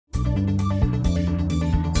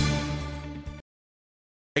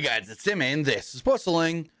Hey guys, it's Tim, and this is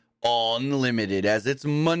Wrestling Unlimited, as it's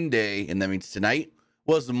Monday, and that means tonight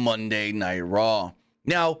was Monday Night Raw.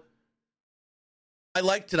 Now, I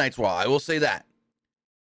like tonight's Raw, I will say that.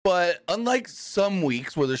 But unlike some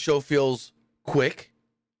weeks where the show feels quick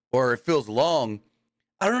or it feels long,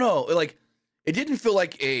 I don't know, it didn't feel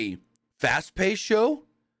like a fast-paced show,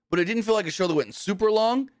 but it didn't feel like a show that went super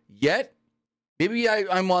long yet. Maybe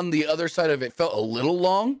I'm on the other side of it, felt a little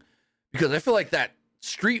long, because I feel like that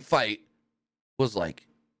street fight was like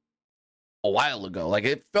a while ago. Like,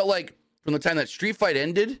 it felt like from the time that street fight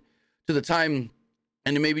ended to the time,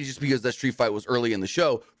 and maybe just because that street fight was early in the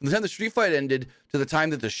show, from the time the street fight ended to the time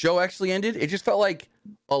that the show actually ended, it just felt like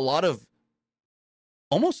a lot of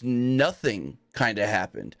almost nothing kind of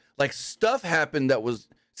happened. Like, stuff happened that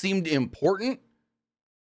seemed important,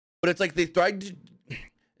 but it's like they tried to,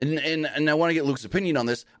 and I want to get Luke's opinion on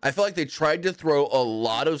this. I feel like they tried to throw a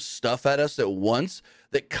lot of stuff at us at once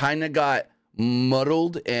that kind of got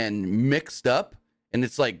muddled and mixed up. And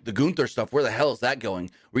it's like the Gunther stuff. Where the hell is that going?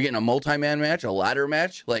 We're getting a multi-man match, a ladder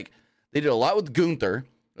match. Like, they did a lot with Gunther.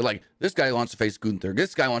 They're like, this guy wants to face Gunther.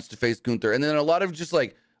 This guy wants to face Gunther. And then a lot of just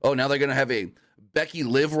like, oh, now they're going to have a Becky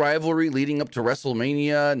Liv rivalry leading up to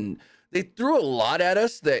WrestleMania. And they threw a lot at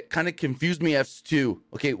us that kind of confused me as to,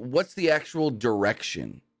 okay, what's the actual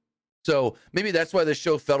direction? So maybe that's why the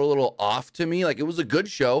show felt a little off to me. Like, it was a good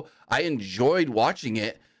show. I enjoyed watching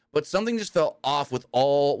it, but something just felt off with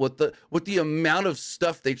the amount of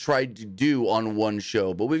stuff they tried to do on one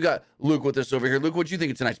show. But we've got Luke with us over here. Luke, what do you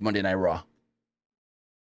think of tonight's Monday Night Raw?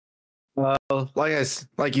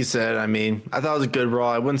 Like you said, I mean, I thought it was a good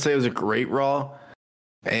Raw. I wouldn't say it was a great Raw.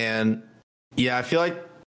 And yeah, I feel like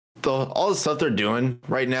all the stuff they're doing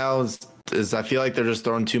right now is I feel like they're just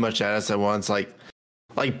throwing too much at us at once. Like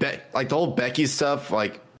the whole Becky stuff,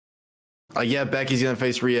 yeah, Becky's gonna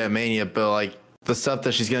face Rhea at Mania, but like the stuff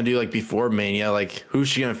that she's gonna do like before Mania, like who's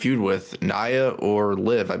she gonna feud with, Nia or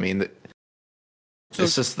Liv? I mean,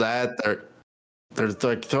 it's just that they're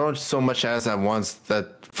like throwing so much at us at once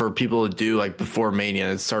that for people to do like before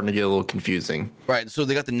Mania, it's starting to get a little confusing. Right. So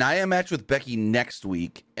they got the Nia match with Becky next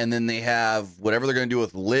week, and then they have whatever they're gonna do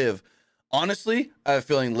with Liv. Honestly, I have a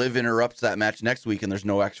feeling Liv interrupts that match next week, and there's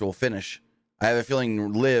no actual finish. I have a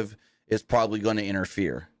feeling Liv is probably going to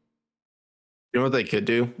interfere. You know what they could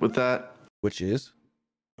do with that? Which is?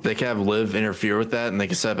 They could have Liv interfere with that, and they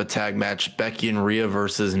could set up a tag match, Becky and Rhea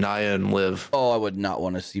versus Nia and Liv. Oh, I would not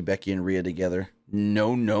want to see Becky and Rhea together.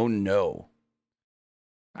 No, no, no.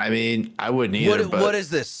 I mean, I wouldn't either. What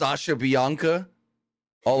is this, Sasha Bianca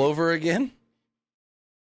all over again?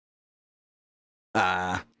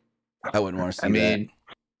 I wouldn't want to see that.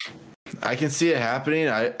 I can see it happening.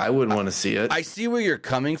 I wouldn't want to see it. I see where you're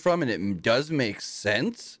coming from, and it does make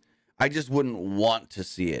sense. I just wouldn't want to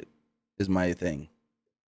see it, is my thing.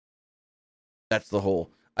 That's the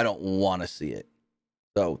whole, I don't want to see it.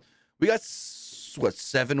 So, we got,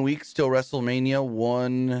 7 weeks till WrestleMania?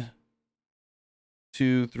 1,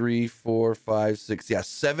 2, 3, 4, 5, 6. Yeah,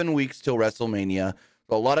 7 weeks till WrestleMania.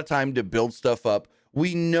 So a lot of time to build stuff up.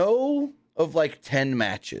 We know of like 10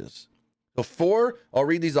 matches. Before, I'll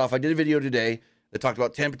read these off. I did a video today that talked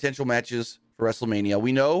about 10 potential matches for WrestleMania.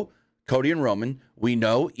 We know Cody and Roman. We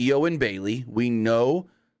know Io and Bayley. We know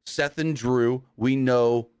Seth and Drew. We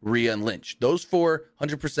know Rhea and Lynch. Those 4,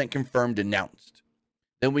 100% confirmed, announced.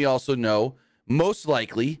 Then we also know, most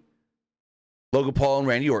likely, Logan Paul and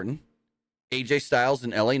Randy Orton, AJ Styles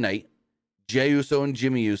and LA Knight, Jey Uso and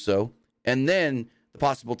Jimmy Uso, and then the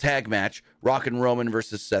possible tag match, Rock and Roman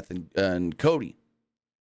versus Seth and Cody.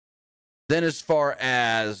 Then as far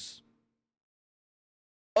as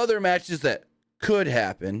other matches that could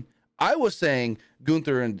happen, I was saying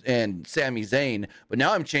Gunther and Sami Zayn, but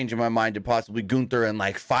now I'm changing my mind to possibly Gunther and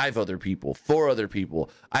like 4 other people.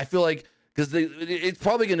 I feel like, because it's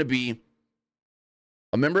probably going to be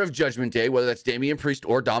a member of Judgment Day, whether that's Damian Priest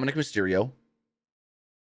or Dominic Mysterio,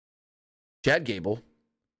 Chad Gable,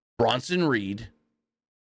 Bronson Reed,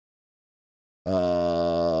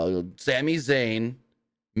 Sami Zayn,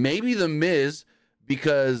 maybe The Miz,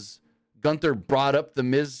 because Gunther brought up The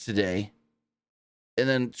Miz today. And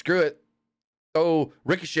then, screw it, throw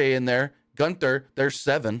Ricochet in there. Gunther, there's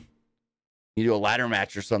 7. You do a ladder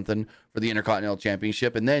match or something for the Intercontinental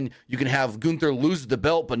Championship. And then you can have Gunther lose the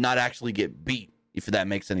belt but not actually get beat, if that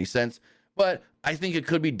makes any sense. But I think it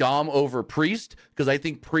could be Dom over Priest, because I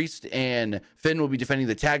think Priest and Finn will be defending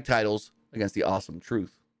the tag titles against the Awesome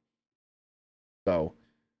Truth. So,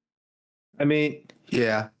 I mean,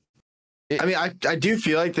 yeah. I do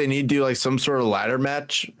feel like they need to do like some sort of ladder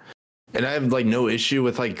match, and I have like no issue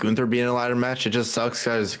with like Gunther being in a ladder match. It just sucks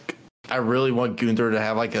because I really want Gunther to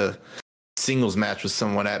have like a singles match with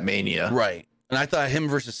someone at Mania. Right. And I thought him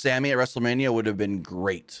versus Sammy at WrestleMania would have been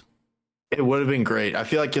great. It would have been great. I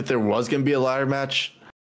feel like if there was going to be a ladder match,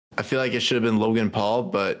 I feel like it should have been Logan Paul,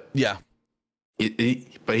 but yeah,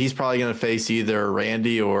 but he's probably going to face either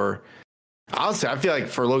Randy or honestly, I feel like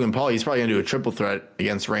for Logan Paul, he's probably going to do a triple threat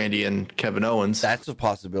against Randy and Kevin Owens. That's a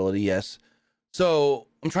possibility, yes. So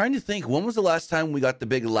I'm trying to think, when was the last time we got the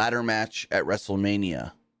big ladder match at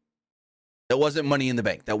WrestleMania? That wasn't Money in the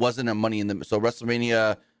Bank. That wasn't a Money in the... So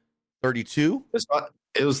WrestleMania 32?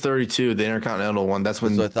 It was 32, the Intercontinental one. That's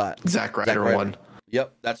when I thought. Zack Ryder won.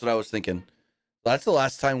 Yep, that's what I was thinking. That's the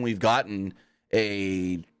last time we've gotten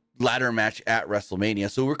a ladder match at WrestleMania.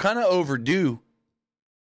 So we're kind of overdue.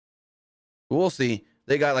 We'll see.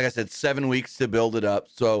 They got, like I said, 7 weeks to build it up.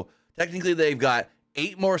 So technically they've got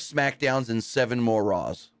 8 more SmackDowns and 7 more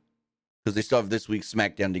Raws. Because they still have this week's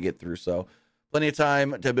SmackDown to get through. So plenty of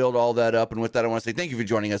time to build all that up. And with that, I want to say thank you for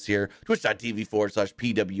joining us here.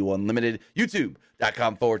 Twitch.tv/PW Unlimited,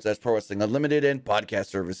 YouTube.com/Pro Wrestling Unlimited, and podcast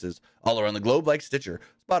services all around the globe like Stitcher,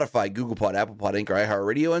 Spotify, Google Pod, Apple Pod, Anchor,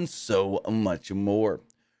 iHeartRadio, and so much more.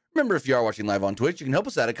 Remember, if you are watching live on Twitch, you can help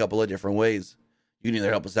us out a couple of different ways. You can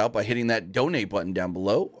either help us out by hitting that donate button down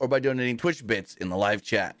below or by donating Twitch bits in the live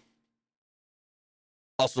chat.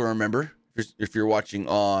 Also, remember, if you're watching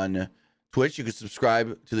on Twitch, you can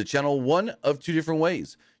subscribe to the channel one of 2 different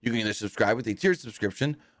ways. You can either subscribe with a tiered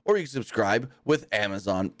subscription, or you can subscribe with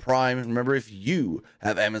Amazon Prime. Remember, if you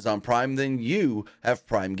have Amazon Prime, then you have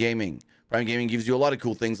Prime Gaming. Prime Gaming gives you a lot of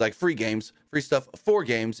cool things like free games, free stuff for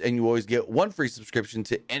games, and you always get 1 free subscription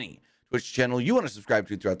to any Twitch channel you want to subscribe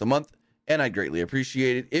to throughout the month. And I'd greatly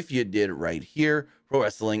appreciate it if you did right here, Pro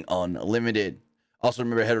Wrestling Unlimited. Also,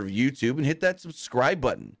 remember to head over to YouTube and hit that subscribe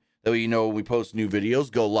button. That way you know when we post new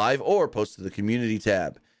videos, go live, or post to the community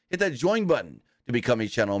tab. Hit that join button to become a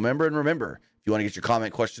channel member. And remember, if you want to get your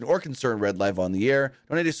comment, question, or concern read live on the air,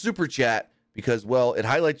 donate a super chat because, well, it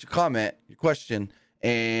highlights your comment, your question,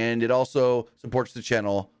 and it also supports the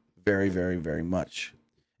channel very, very, very much.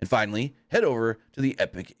 And finally, head over to the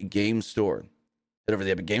Epic Games Store. Head over to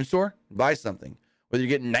the Epic Games Store and buy something. Whether you're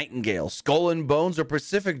getting Nightingale, Skull and Bones, or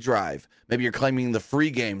Pacific Drive, maybe you're claiming the free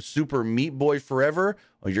game Super Meat Boy Forever,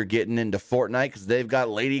 or you're getting into Fortnite because they've got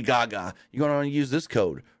Lady Gaga. You're going to want to use this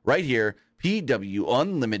code right here, PW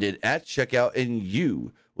Unlimited at checkout, and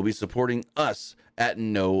you will be supporting us at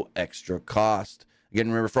no extra cost. Again,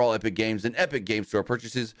 remember, for all Epic Games and Epic Games Store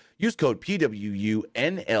purchases, use code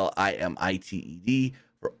PWUNLIMITED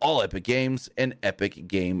for all Epic Games and Epic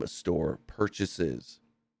Game Store purchases.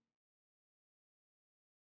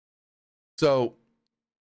 So,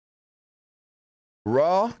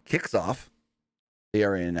 Raw kicks off. They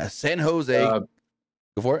are in San Jose. Go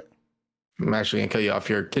for it. I'm actually going to cut you off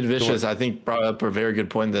here. Kid Vicious, I think, brought up a very good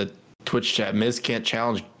point that Twitch chat. Miz can't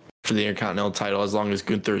challenge for the Intercontinental title as long as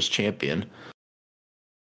Gunther is champion.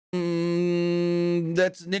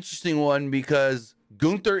 That's an interesting one because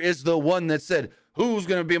Gunther is the one that said, who's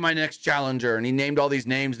going to be my next challenger? And he named all these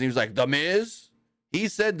names, and he was like, The Miz? He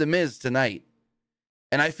said The Miz tonight.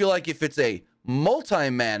 And I feel like if it's a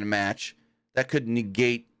multi-man match, that could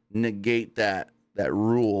negate that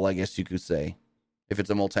rule, I guess you could say. If it's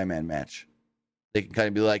a multi-man match, they can kind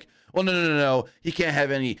of be like, well, no. He can't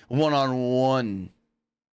have any one-on-one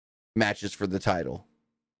matches for the title.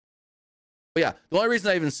 But yeah, the only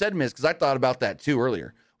reason I even said Miz, because I thought about that too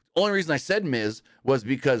earlier. The only reason I said Miz was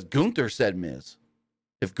because Gunther said Miz.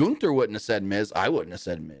 If Gunther wouldn't have said Miz, I wouldn't have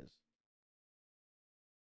said Miz.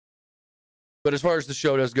 But as far as the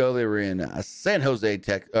show does go, they were in San Jose,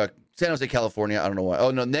 California. I don't know why.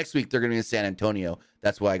 Oh, no, next week they're going to be in San Antonio.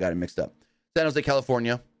 That's why I got it mixed up. San Jose,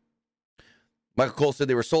 California. Michael Cole said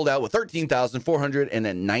they were sold out with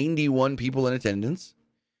 13,491 people in attendance.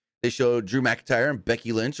 They showed Drew McIntyre and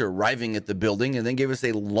Becky Lynch arriving at the building and then gave us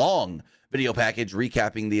a long video package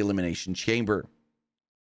recapping the Elimination Chamber.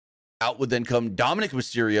 Out would then come Dominic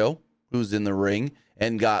Mysterio, who's in the ring,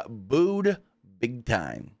 and got booed big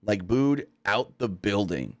time, like booed out the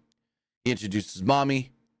building. He introduced his mommy,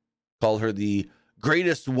 called her the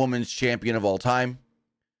greatest women's champion of all time.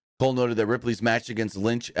 Cole noted that Ripley's match against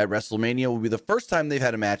Lynch at WrestleMania will be the first time they've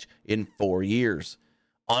had a match in 4 years.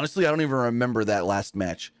 Honestly, I don't even remember that last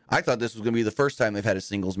match. I thought this was going to be the first time they've had a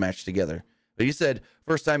singles match together. But he said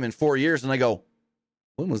first time in 4 years, and I go,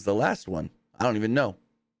 when was the last one? I don't even know.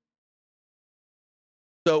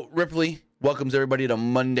 So Ripley welcomes everybody to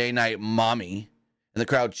Monday Night Mommy, and the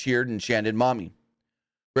crowd cheered and chanted Mommy.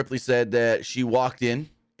 Ripley said that she walked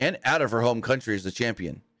in and out of her home country as the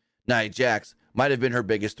champion. Nia Jax might have been her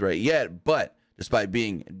biggest threat yet, but despite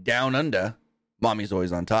being down under, Mommy's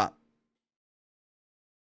always on top.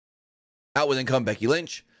 Out would then come Becky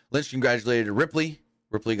Lynch. Lynch congratulated Ripley.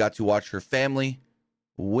 Ripley got to watch her family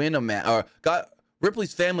win a match.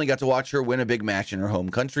 Ripley's family got to watch her win a big match in her home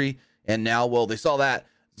country. And now, well, they saw that,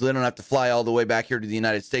 so they don't have to fly all the way back here to the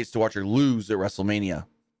United States to watch her lose at WrestleMania.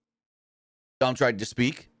 Dom tried to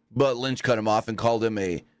speak, but Lynch cut him off and called him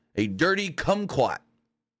a dirty kumquat.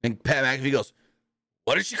 And Pat McAfee goes,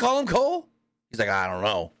 "What did she call him, Cole?" He's like, "I don't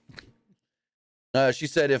know." She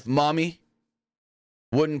said if mommy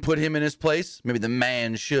wouldn't put him in his place, maybe the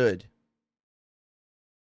man should.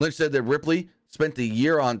 Lynch said that Ripley spent the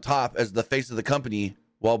year on top as the face of the company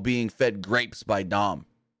while being fed grapes by Dom.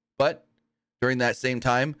 But during that same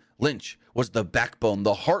time, Lynch was the backbone,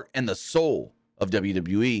 the heart, and the soul of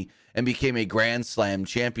WWE and became a Grand Slam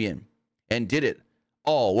champion and did it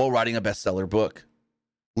all while writing a bestseller book.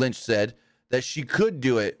 Lynch said that she could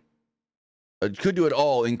do it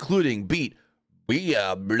all, including beat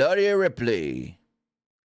Rhea Bloody Ripley.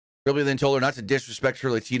 Ripley then told her not to disrespect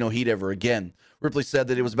her Latino heat ever again. Ripley said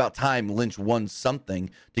that it was about time Lynch won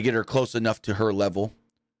something to get her close enough to her level.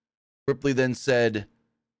 Ripley then said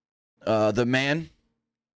the man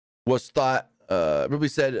always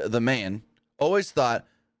thought,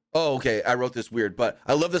 oh, okay, I wrote this weird, but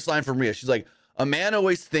I love this line from Rhea. She's like, a man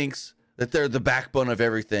always thinks that they're the backbone of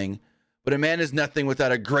everything, but a man is nothing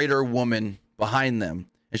without a greater woman behind them.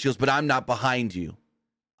 And she goes, but I'm not behind you.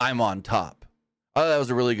 I'm on top. Oh, that was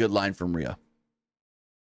a really good line from Rhea.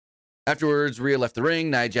 Afterwards, Rhea left the ring.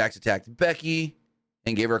 Nia Jax attacked Becky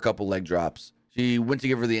and gave her a couple leg drops. She went to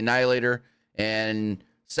give her the Annihilator, and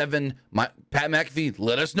Pat McAfee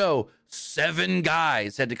let us know 7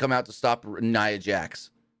 guys had to come out to stop Nia Jax.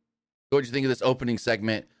 What did you think of this opening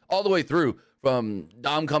segment all the way through, from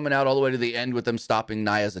Dom coming out all the way to the end with them stopping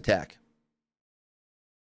Nia's attack?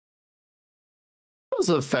 It was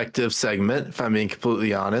an effective segment, if I'm being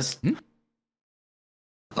completely honest.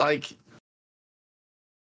 Like,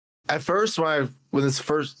 at first, when this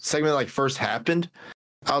first segment first happened,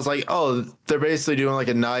 I was like, oh, they're basically doing like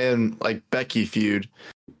a Nia and like Becky feud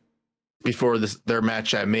before their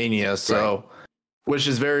match at Mania. So, right. Which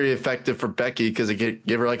is very effective for Becky because it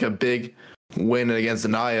give her like a big win against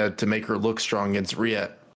Nia to make her look strong against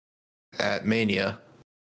Rhea at Mania.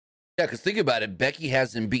 Yeah, because think about it, Becky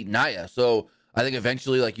hasn't beat Nia, so I think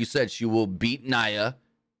eventually, like you said, she will beat Nia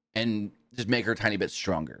and just make her a tiny bit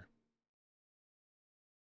stronger.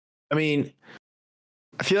 I mean,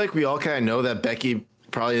 I feel like we all kind of know that Becky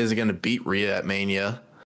probably isn't going to beat Rhea at Mania.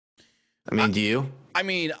 I mean, do you? I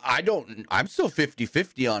mean, I'm still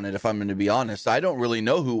 50-50 on it, if I'm going to be honest. I don't really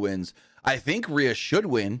know who wins. I think Rhea should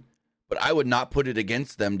win, but I would not put it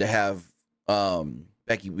against them to have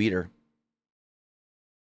Becky beat her.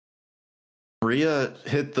 Rhea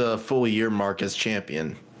hit the full year mark as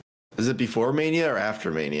champion. Is it before Mania or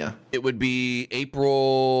after Mania? It would be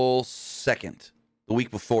April 2nd, the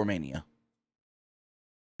week before Mania.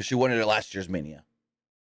 She won it at last year's Mania.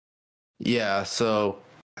 Yeah, so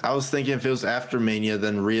I was thinking if it was after Mania,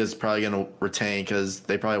 then Rhea's probably going to retain because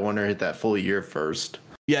they probably want her to hit that full year first.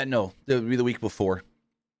 Yeah, no, it would be the week before.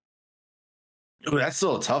 Ooh, that's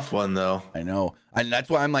still a tough one, though. I know. And that's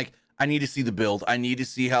why I'm like, I need to see the build. I need to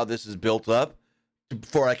see how this is built up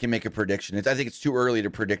before I can make a prediction. I think it's too early to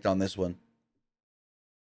predict on this one.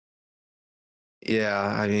 Yeah,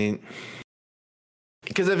 I mean,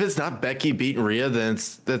 because if it's not Becky beating Rhea, then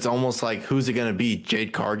that's almost like, who's it going to be?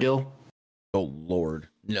 Jade Cargill? Oh, Lord.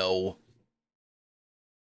 No.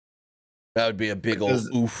 That would be a big old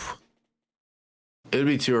oof. It would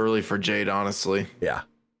be too early for Jade, honestly. Yeah.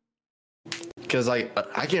 Because I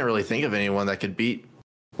can't really think of anyone that could beat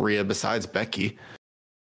Rhea besides Becky.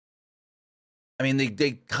 I mean,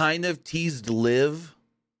 they kind of teased Liv.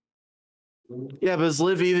 Yeah, but is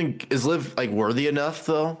Liv like worthy enough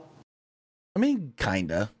though? I mean,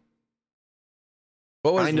 kinda.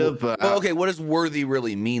 Kind of, but okay, what does worthy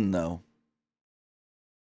really mean though?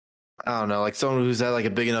 I don't know, like someone who's had like a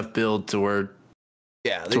big enough build to where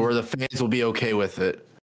where the fans will be okay with it.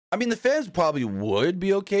 I mean, the fans probably would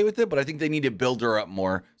be okay with it, but I think they need to build her up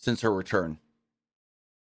more since her return.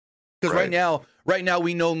 Because right now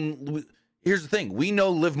we know. Here's the thing: we know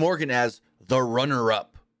Liv Morgan as the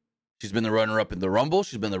runner-up. She's been the runner-up in the Rumble.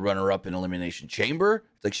 She's been the runner-up in Elimination Chamber.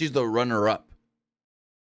 It's like she's the runner-up.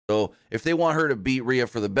 So if they want her to beat Rhea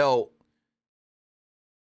for the belt,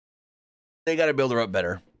 they got to build her up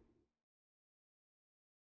better.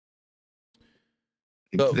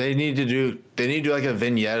 So, they need to do like a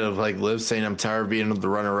vignette of like Liv saying, "I'm tired of being the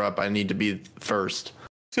runner-up. I need to be first."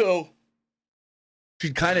 So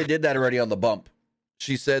she kind of did that already on the bump.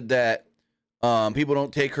 She said that people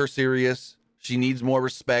don't take her serious. She needs more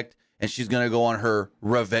respect, and she's going to go on her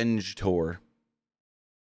revenge tour.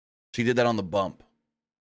 She did that on the bump.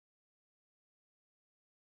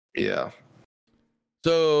 Yeah.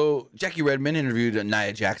 So Jackie Redmond interviewed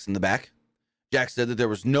Nia Jax in the back. Jax said that there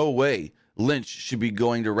was no way Lynch should be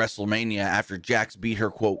going to WrestleMania after Jax beat her,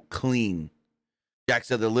 quote, clean. Jax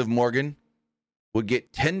said that Liv Morgan would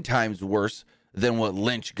get 10 times worse than what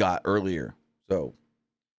Lynch got earlier. So,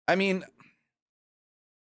 I mean,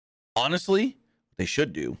 honestly, what they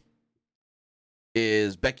should do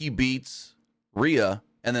is Becky beats Rhea,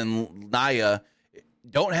 and then Nia.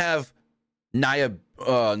 Don't have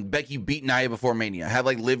Becky beat Nia before Mania. Have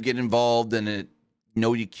like Liv get involved in it,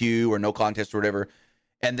 no DQ or no contest or whatever.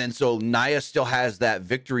 And then so Nia still has that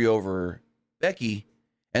victory over Becky.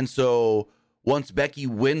 And so once Becky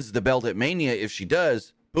wins the belt at Mania, if she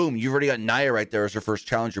does, boom, you've already got Nia right there as her first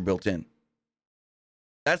challenger built in.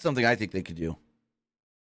 That's something I think they could do.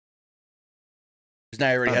 Because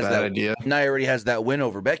Nia already has that idea. Nia already has that win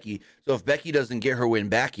over Becky. So if Becky doesn't get her win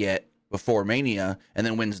back yet before Mania and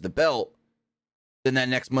then wins the belt, then that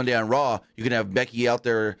next Monday on Raw, you can have Becky out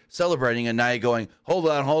there celebrating and Nia going, hold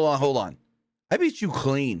on. I beat you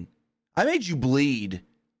clean. I made you bleed,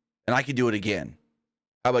 and I could do it again.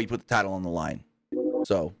 How about you put the title on the line?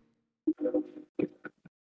 So,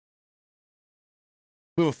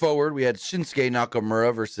 moving forward, we had Shinsuke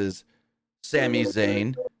Nakamura versus Sami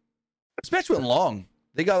Zayn. This match went long.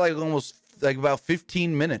 They got like about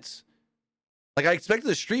 15 minutes. Like I expected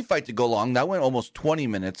the street fight to go long. That went almost 20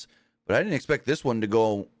 minutes, but I didn't expect this one to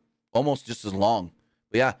go almost just as long.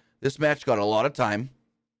 But yeah, this match got a lot of time.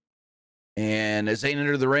 And as Zayn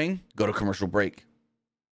entered the ring, go to commercial break.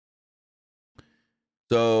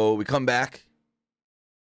 So we come back,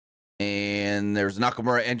 and there's a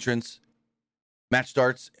Nakamura entrance. Match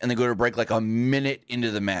starts, and they go to break like a minute into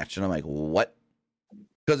the match. And I'm like, what?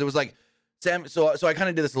 Because it was like, So I kind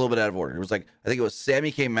of did this a little bit out of order. It was like, I think it was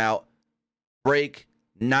Sammy came out, break,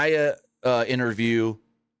 Nia interview,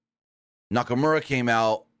 Nakamura came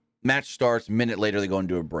out, match starts, minute later they go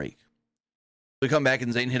into a break. We come back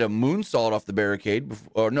and Zayn hit a moonsault off the barricade.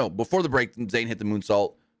 Before the break, Zayn hit the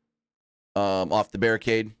moonsault off the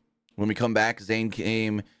barricade. When we come back, Zayn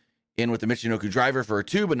came in with the Michinoku driver for a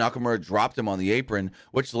 2, but Nakamura dropped him on the apron,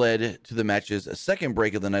 which led to the match's second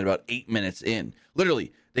break of the night about 8 minutes in.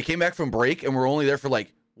 Literally, they came back from break and were only there for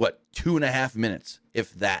 2.5 minutes,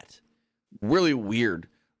 if that. Really weird.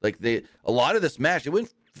 A lot of this match, it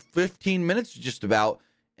went 15 minutes just about,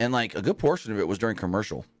 and a good portion of it was during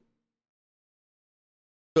commercial.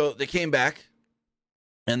 So they came back,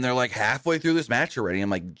 and they're halfway through this match already. I'm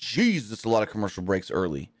like, geez, that's a lot of commercial breaks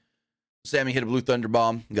early. Sammy hit a Blue Thunder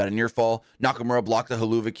Bomb, got a near fall. Nakamura blocked the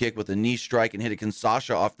Helluva Kick with a knee strike and hit a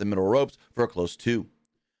Kinshasa off the middle ropes for a close 2.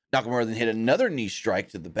 Nakamura then hit another knee strike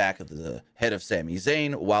to the back of the head of Sami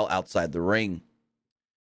Zayn while outside the ring.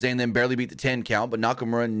 Zayn then barely beat the 10 count, but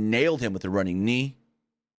Nakamura nailed him with a running knee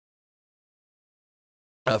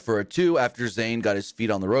for a 2 after Zayn got his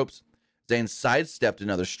feet on the ropes. Zayn sidestepped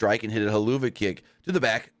another strike and hit a Helluva Kick to the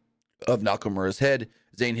back of Nakamura's head.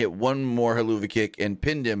 Zayn hit one more Helluva Kick and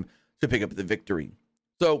pinned him to pick up the victory.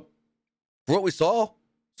 So, for what we saw,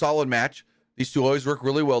 solid match. These two always work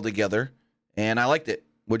really well together, and I liked it.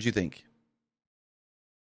 What'd you think?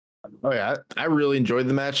 Oh, yeah. I really enjoyed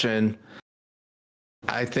the match, and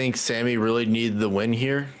I think Sammy really needed the win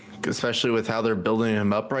here, especially with how they're building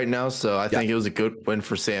him up right now. So, I think it was a good win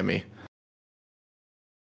for Sammy.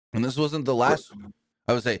 And this wasn't the last,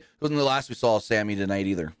 I would say, it wasn't the last we saw of Sammy tonight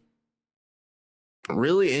either.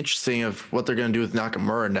 Really interesting of what they're going to do with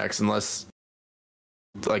Nakamura next, unless,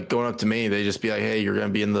 going up to me, they just be like, hey, you're going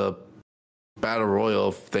to be in the Battle Royal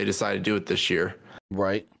if they decide to do it this year.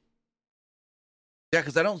 Right. Yeah,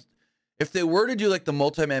 because if they were to do, the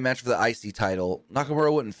multi-man match for the IC title,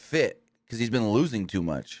 Nakamura wouldn't fit because he's been losing too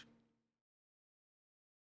much.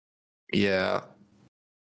 Yeah.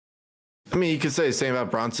 I mean, you could say the same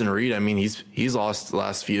about Bronson Reed. I mean, he's lost the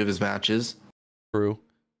last few of his matches. True.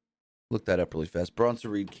 Look that up really fast.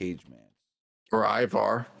 Bronson Reed cage match. Or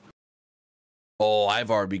Ivar. Oh,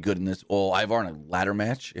 Ivar would be good in this. Oh, Ivar in a ladder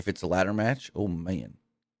match. If it's a ladder match, oh man.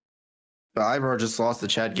 But Ivar just lost to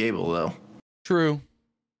Chad Gable though. True.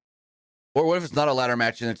 Or what if it's not a ladder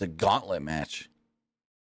match and it's a gauntlet match?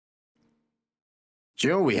 Do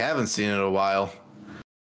you know what we haven't seen in a while?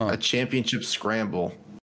 A championship scramble.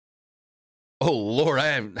 Oh Lord, I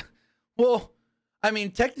haven't. Well, I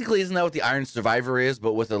mean, technically, isn't that what the Iron Survivor is,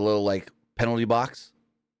 but with a little penalty box?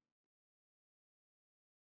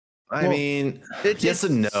 I mean, yes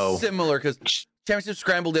and no. Similar, because championship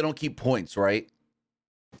scramble, they don't keep points, right?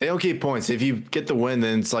 They don't keep points. If you get the win,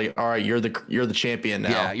 then it's all right, you're the champion now.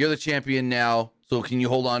 Yeah, you're the champion now. So can you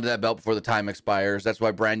hold on to that belt before the time expires? That's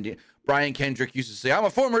why Brian Kendrick used to say, "I'm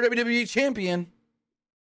a former WWE champion."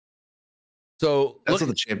 So That's what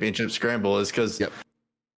the championship scramble is, because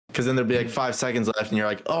then there'd be like 5 seconds left, and you're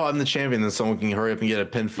like, "Oh, I'm the champion." Then someone can hurry up and get a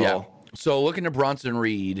pinfall. Yeah. So looking at Bronson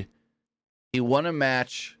Reed, he won a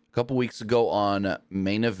match a couple weeks ago on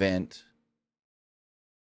Main Event.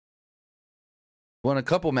 Won a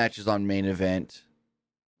couple matches on Main Event.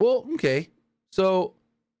 Well, okay. So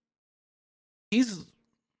he's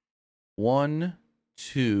 1,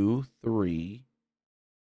 2, 3,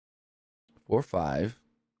 4, 5,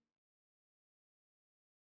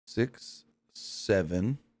 6,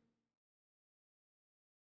 7.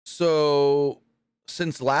 So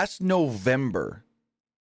since last November,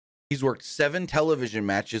 he's worked 7 television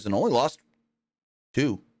matches and only lost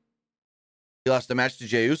 2. He lost a match to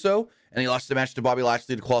Jey Uso, and he lost a match to Bobby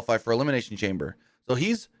Lashley to qualify for Elimination Chamber. So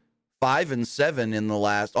he's 5-7 in the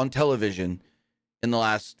last on television in the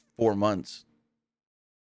last 4 months.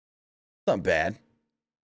 Not bad.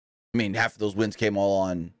 I mean, half of those wins came all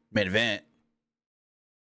on Main Event.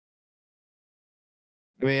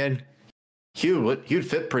 I mean, he would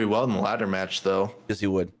fit pretty well in the ladder match, though. Yes, he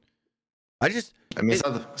would. I mean, it's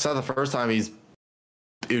not the first time he'd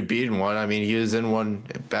beaten one. I mean, he was in one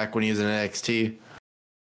back when he was in NXT.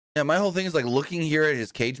 Yeah, my whole thing is like looking here at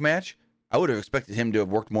his cage match. I would have expected him to have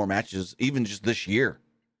worked more matches, even just this year.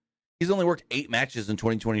 He's only worked 8 matches in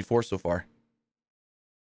 2024 so far.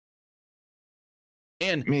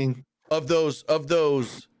 And I mean, of those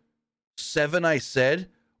 7 I said,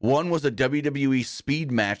 one was a WWE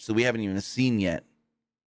speed match that we haven't even seen yet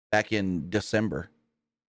back in December.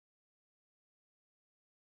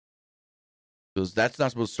 Because that's not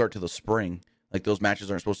supposed to start till the spring. Like, those matches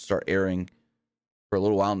aren't supposed to start airing for a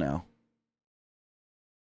little while now.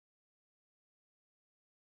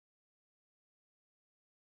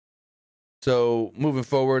 So, moving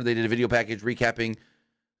forward, they did a video package recapping.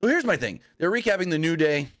 Well, here's my thing. They're recapping the New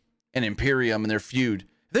Day and Imperium and their feud.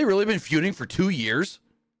 Have they really been feuding for 2 years?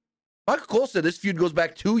 Michael Cole said this feud goes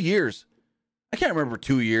back 2 years. I can't remember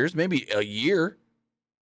 2 years, maybe a year.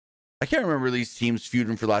 I can't remember these teams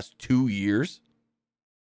feuding for the last 2 years.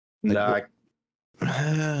 Like,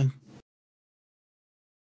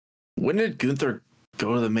 when did Gunther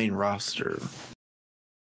go to the main roster?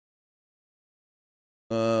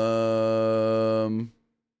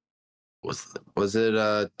 Was it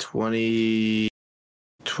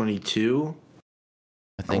 2022?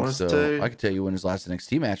 I think so. I can tell you when his last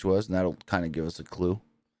NXT match was, and that'll kind of give us a clue.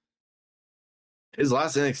 His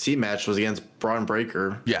last NXT match was against Braun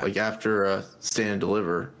Breaker. Yeah. Like after Stand and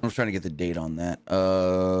Deliver. I was trying to get the date on that.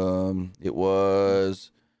 It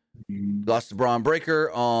was lost to Braun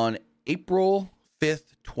Breaker on April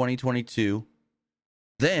 5th, 2022.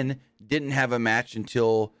 Then didn't have a match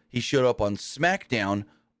until he showed up on SmackDown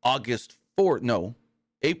August 4th. No,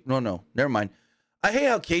 never mind. I hate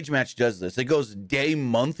how Cage Match does this. It goes day,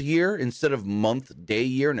 month, year instead of month, day,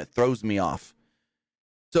 year, and it throws me off.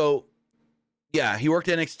 So, yeah, he worked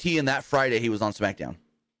NXT, and that Friday he was on SmackDown.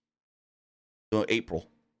 So, April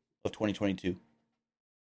of 2022.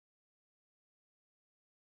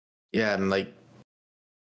 Yeah, and like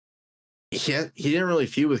he didn't really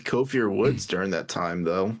feud with Kofi or Woods during that time,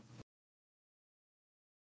 though.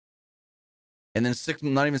 And then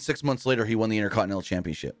not even 6 months later, he won the Intercontinental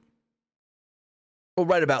Championship. Well,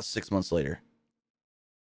 right about 6 months later.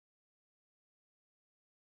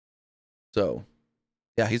 So,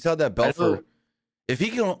 yeah, he's held that belt for. If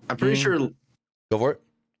he can, I'm pretty sure. Go for it.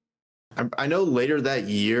 I know later that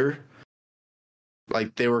year,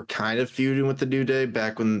 like they were kind of feuding with the New Day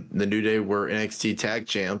back when the New Day were NXT Tag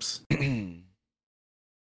Champs.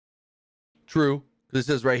 True, because it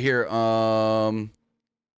says right here. Let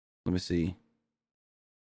me see.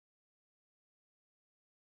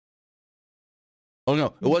 Oh,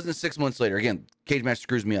 no, it wasn't 6 months later. Again, Cage Match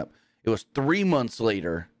screws me up. It was 3 months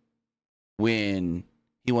later when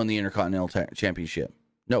he won the Intercontinental Championship.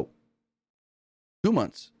 No. 2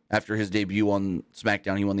 months after his debut on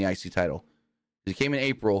SmackDown, he won the IC title. He came in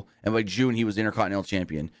April, and by June, he was Intercontinental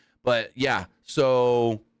Champion. But, yeah,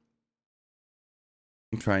 so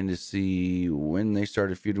I'm trying to see when they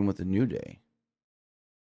started feuding with the New Day.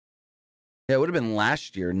 Yeah, it would have been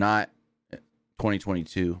last year, not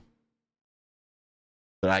 2022.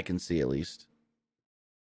 That I can see, at least.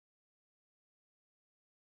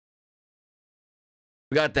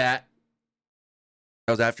 We got that.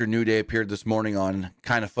 That was after New Day appeared this morning on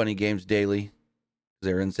Kind of Funny Games Daily.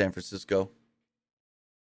 They're in San Francisco.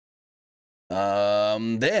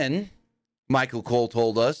 Then Michael Cole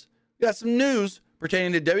told us we got some news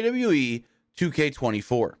pertaining to WWE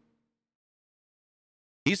 2K24.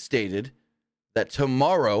 He stated that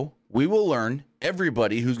tomorrow we will learn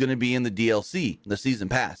everybody who's going to be in the DLC, the season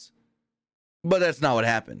pass. But that's not what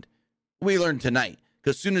happened. We learned tonight.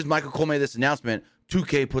 Because as soon as Michael Cole made this announcement,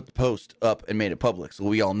 2K put the post up and made it public. So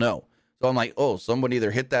we all know. So I'm like, oh, somebody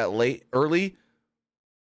either hit that early,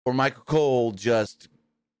 or Michael Cole just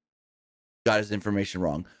got his information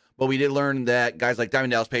wrong. But we did learn that guys like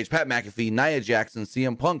Diamond Dallas Page, Pat McAfee, Nia Jackson,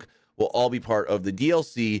 CM Punk will all be part of the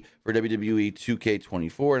DLC for WWE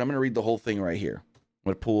 2K24. And I'm going to read the whole thing right here. I'm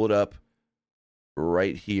going to pull it up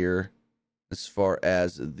right here as far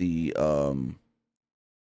as the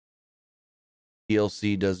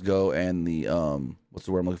DLC does go, and the what's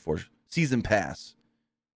the word I'm looking for? Season Pass.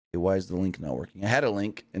 Okay, why is the link not working? I had a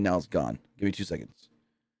link and now it's gone. Give me 2 seconds.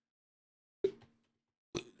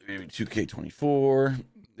 2K24.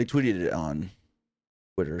 They tweeted it on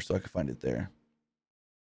Twitter, so I could find it there.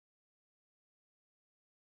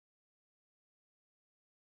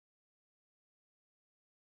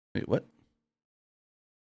 Wait, what?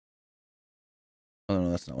 Oh,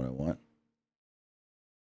 no, that's not what I want.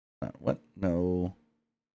 What? No.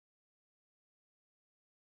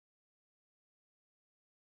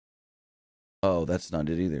 Oh, that's not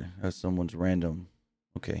it either. That's someone's random.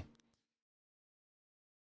 Okay.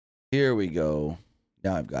 Here we go.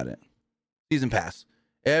 Now I've got it. Season Pass.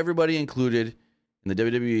 Everybody included in the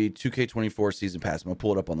WWE 2K24 Season Pass. I'm going to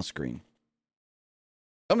pull it up on the screen.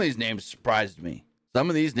 Some of these names surprised me. Some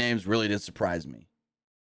of these names really did surprise me.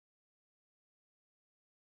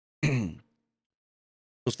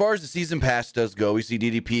 As far as the Season Pass does go, we see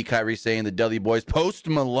DDP, Kyrie Sane, the Dudley Boys. Post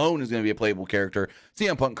Malone is going to be a playable character.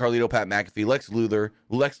 CM Punk, Carlito, Pat McAfee, Lex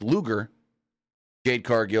Luger, Jade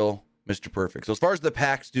Cargill, Mr. Perfect. So as far as the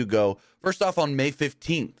packs do go, first off on May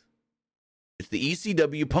 15th, it's the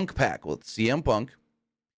ECW Punk pack with CM Punk,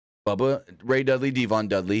 Bubba Ray Dudley, Devon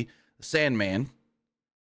Dudley, Sandman,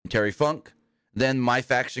 Terry Funk. Then My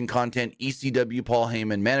Faction content, ECW Paul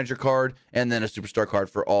Heyman manager card, and then a superstar card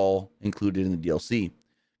for all included in the DLC.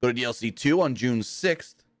 Go to DLC 2 on June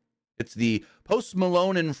 6th. It's the Post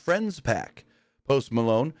Malone and Friends pack. Post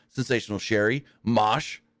Malone, Sensational Sherry,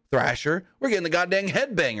 Mosh, Thrasher. We're getting the goddamn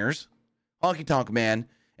Headbangers, Honky Tonk Man,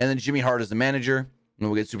 and then Jimmy Hart as the manager. And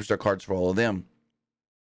we'll get superstar cards for all of them.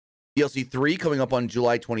 DLC 3 coming up on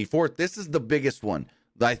July 24th. This is the biggest one,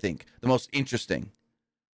 I think, the most interesting.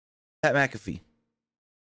 Pat McAfee.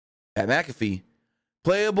 Pat McAfee,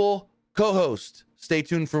 playable co-host. Stay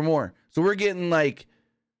tuned for more. So we're getting like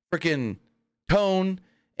freaking Tone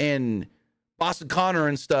and Boston Connor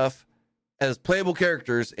and stuff as playable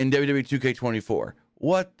characters in WWE 2K24.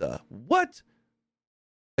 What? Like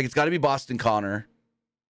it's got to be Boston Connor.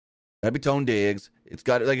 Got to be Tone Diggs. It's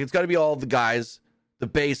got to be all the guys, the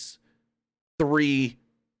base 3,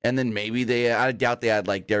 and then maybe I doubt they add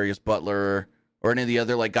like Darius Butler or any of the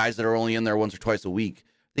other like guys that are only in there once or twice a week.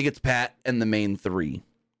 I think it's Pat and the main 3.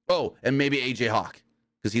 Oh, and maybe AJ Hawk,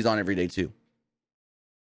 because he's on every day too.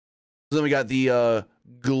 So then we got the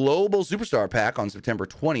Global Superstar Pack on September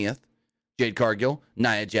 20th. Jade Cargill,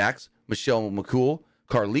 Nia Jax, Michelle McCool,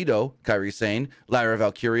 Carlito, Kyrie Sane, Lyra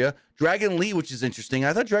Valkyria, Dragon Lee, which is interesting.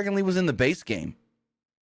 I thought Dragon Lee was in the base game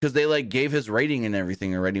because they like gave his rating and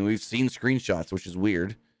everything already. We've seen screenshots, which is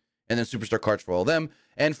weird. And then superstar cards for all of them.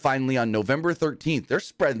 And finally, on November 13th, they're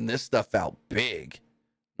spreading this stuff out big.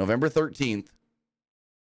 November 13th,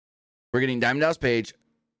 we're getting Diamond Dallas Page,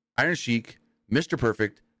 Iron Sheik, Mr.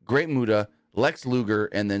 Perfect, Great Muta, Lex Luger,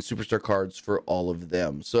 and then superstar cards for all of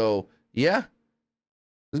them. So, yeah, this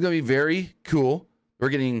is going to be very cool. We're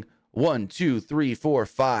getting 1, 2, 3, 4,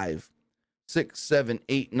 5, 6, 7,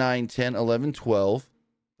 8, 9, 10, 11, 12,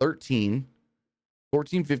 13,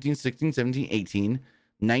 14, 15, 16, 17, 18,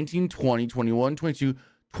 19, 20, 21, 22,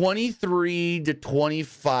 23 to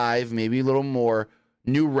 25, maybe a little more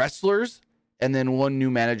new wrestlers, and then one new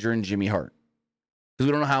manager in Jimmy Hart. Because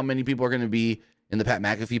we don't know how many people are going to be in the Pat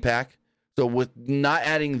McAfee pack. So with not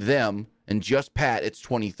adding them and just Pat, it's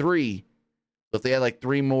 23. So if they had like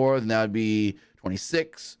 3 more, then that would be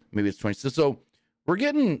 26. Maybe it's 26. So we're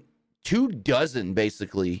getting 24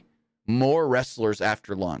 basically more wrestlers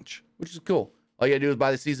after launch, which is cool. All you gotta do is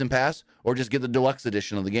buy the season pass or just get the deluxe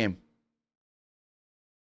edition of the game.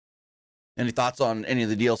 Any thoughts on any of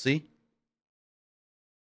the DLC?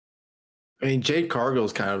 I mean, Jade Cargill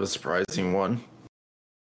is kind of a surprising one.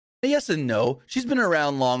 Yes and no. She's been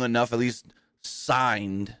around long enough, at least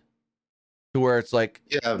signed, to where it's like,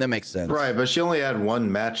 yeah, that makes sense. Right, but she only had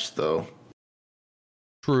one match, though.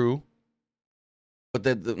 True. But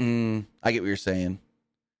I get what you're saying.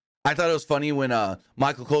 I thought it was funny when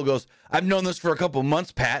Michael Cole goes, I've known this for a couple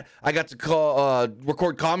months, Pat. I got to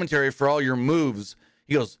record commentary for all your moves.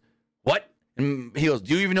 He goes, what? And he goes,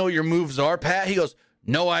 do you even know what your moves are, Pat? He goes,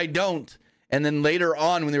 no, I don't. And then later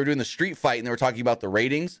on, when they were doing the street fight and they were talking about the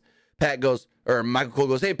ratings, Michael Cole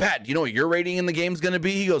goes, "Hey, Pat, do you know what your rating in the game's going to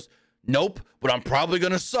be?" He goes, "Nope, but I'm probably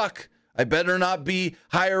going to suck. I better not be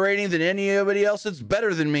higher rating than anybody else that's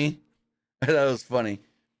better than me." That was funny.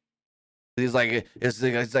 He's like, it's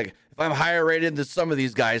like, if I'm higher rated than some of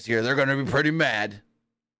these guys here, they're going to be pretty mad.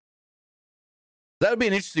 That would be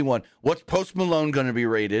an interesting one. What's Post Malone going to be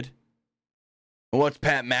rated? And what's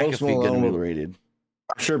Pat McAfee going to be rated?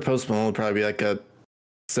 I'm sure Post Malone will probably be like a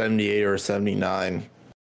 78 or a 79.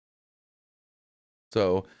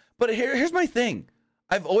 So, but here's my thing.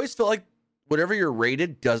 I've always felt like whatever you're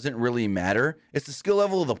rated doesn't really matter. It's the skill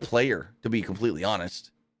level of the player, to be completely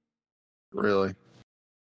honest. Really?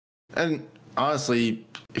 And honestly,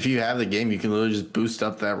 if you have the game, you can literally just boost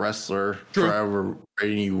up that wrestler for however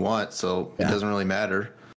rating you want. So it doesn't really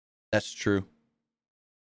matter. That's true.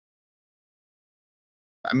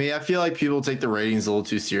 I mean, I feel like people take the ratings a little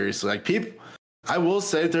too seriously. Like I will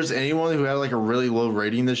say if there's anyone who had like a really low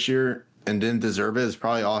rating this year and didn't deserve it, it's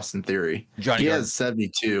probably Austin Theory. He has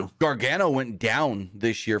 72. Gargano went down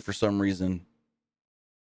this year for some reason.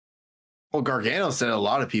 Well, Gargano said a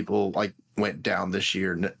lot of people like went down this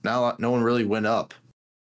year. No one really went up.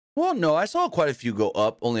 Well, no, I saw quite a few go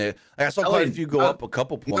up. I saw quite a few go up a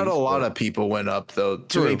couple points. Not a lot of people went up though.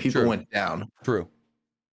 Too many people went down. True.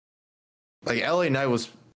 Like LA Knight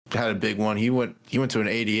had a big one. He went to an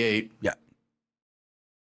 88. Yeah.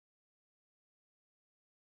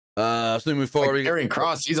 So we move forward. Like Karrion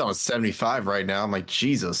Kross, he's on a 75 right now. I'm like,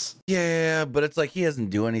 Jesus. Yeah, but it's like he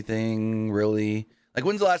hasn't do anything really. Like,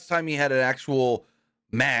 when's the last time he had an actual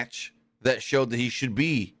match that showed that he should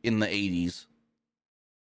be in the 80s?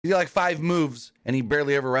 He's got like 5 moves, and he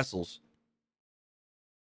barely ever wrestles.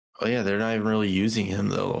 Oh, yeah, they're not even really using him,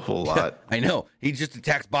 though, a whole lot. I know. He just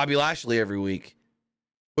attacks Bobby Lashley every week.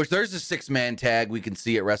 Which there's a 6-man tag we can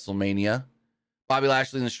see at WrestleMania. Bobby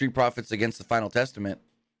Lashley and the Street Profits against the Final Testament.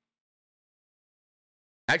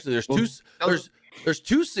 Actually, there's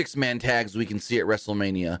two 6-man tags we can see at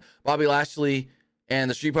WrestleMania. Bobby Lashley and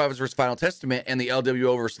the Street Profits versus Final Testament, and the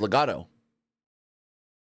LWO versus Legado.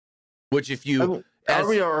 Which, if you... Are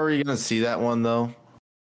we already going to see that one, though?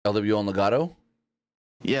 LWO and Legado?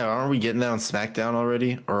 Yeah, aren't we getting that on SmackDown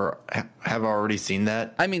already? Or have already seen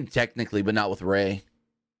that? I mean, technically, but not with Ray.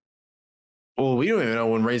 Well, we don't even know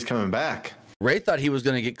when Ray's coming back. Ray thought he was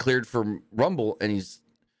going to get cleared for Rumble, and he's...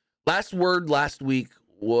 Last word last week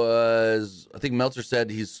was... I think Meltzer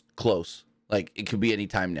said he's close. Like, it could be any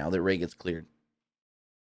time now that Ray gets cleared.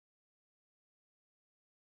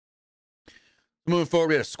 Moving forward,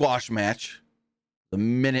 we had a squash match. The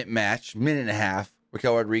minute and a half.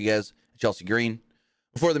 Raquel Rodriguez and Chelsea Green.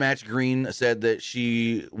 Before the match, Green said that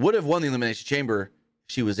she would have won the Elimination Chamber.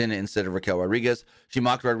 She was in it instead of Raquel Rodriguez. She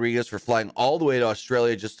mocked Rodriguez for flying all the way to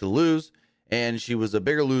Australia just to lose. And she was a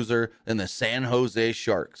bigger loser than the San Jose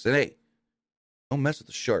Sharks. And hey, don't mess with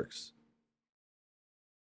the Sharks.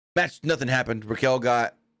 Match, nothing happened. Raquel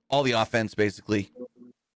got all the offense, basically.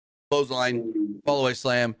 Clothesline, fall away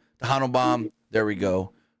slam, Tejano bomb. There we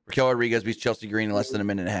go. Raquel Rodriguez beats Chelsea Green in less than a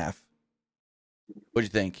minute and a half. What'd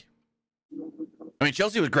you think? I mean,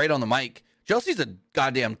 Chelsea was great on the mic. Chelsea's a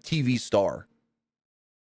goddamn TV star.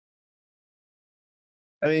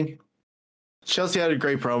 I mean, Chelsea had a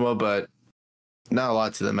great promo, but not a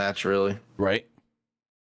lot to the match, really. Right.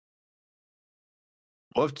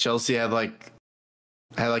 What if Chelsea had a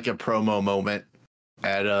promo moment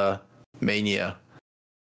at Mania?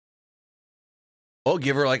 Oh,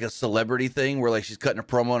 give her like a celebrity thing where like she's cutting a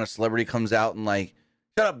promo and a celebrity comes out and like,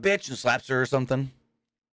 shut up, bitch, and slaps her or something.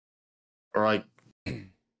 Or like do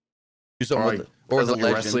something with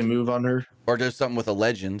a wrestling move on her. Or do something with a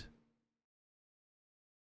legend.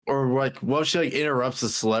 Or like, what if she like interrupts a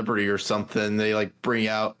celebrity or something? They like bring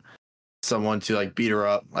out someone to like beat her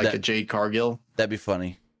up, like a Jade Cargill. That'd be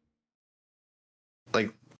funny.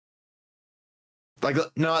 Like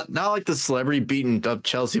not like the celebrity beating up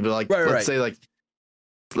Chelsea, but like let's say like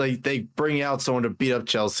they bring out someone to beat up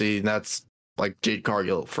Chelsea, and that's like Jade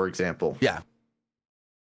Cargill, for example. Yeah,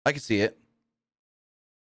 I can see it.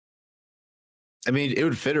 I mean, it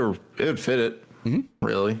would fit her. It would fit it. Mm-hmm.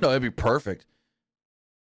 Really? No, it'd be perfect.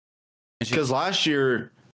 Because last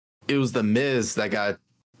year it was the Miz that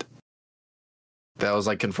was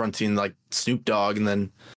like confronting like Snoop Dogg, and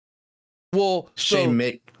then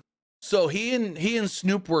Shane So he and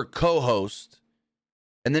Snoop were co-host,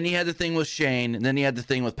 and then he had the thing with Shane, and then he had the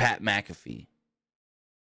thing with Pat McAfee.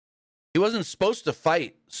 He wasn't supposed to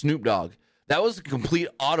fight Snoop Dogg. That was a complete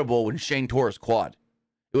audible when Shane tore his quad.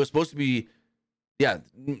 It was supposed to be,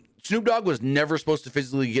 Snoop Dogg was never supposed to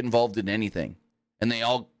physically get involved in anything, and they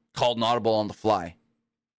all called an audible on the fly.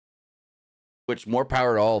 Which, more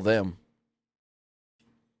power to all of them.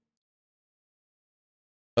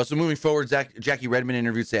 So moving forward, Jackie Redmond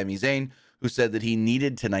interviewed Sami Zayn, who said that he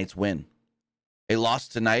needed tonight's win. A loss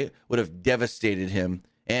tonight would have devastated him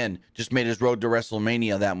and just made his road to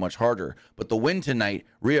WrestleMania that much harder. But the win tonight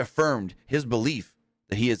reaffirmed his belief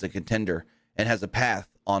that he is a contender and has a path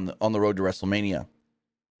on the road to WrestleMania.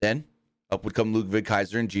 Then up would come Ludwig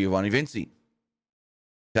Kaiser and Giovanni Vinci.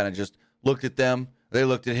 Kind of just looked at them. They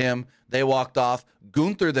looked at him. They walked off.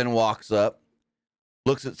 Gunther then walks up,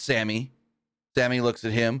 looks at Sami. Sami looks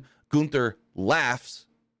at him. Gunther laughs.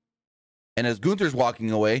 And as Gunther's walking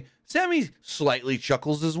away, Sami slightly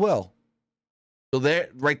chuckles as well. So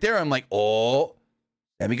right there, I'm like, oh,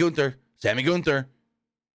 Sami Gunther.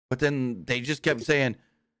 But then they just kept saying,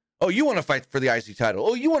 oh, you want to fight for the IC title.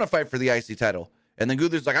 Oh, you want to fight for the IC title. And then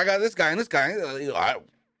Gunther's like, I got this guy and this guy.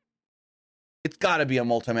 It's got to be a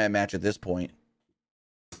multi-man match at this point.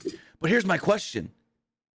 But here's my question.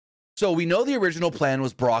 So we know the original plan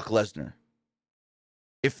was Brock Lesnar.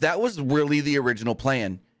 If that was really the original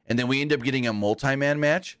plan, and then we end up getting a multi-man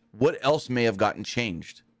match, what else may have gotten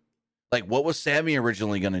changed? Like, what was Sami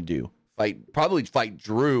originally going to do? Probably fight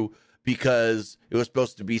Drew because it was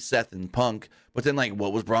supposed to be Seth and Punk. But then, like,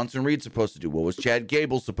 what was Bronson Reed supposed to do? What was Chad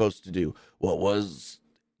Gable supposed to do? What was,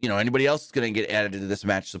 anybody else that's going to get added to this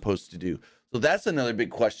match supposed to do? So that's another big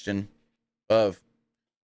question of,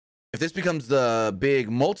 if this becomes the big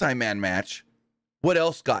multi-man match, what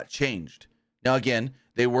else got changed? Now, again,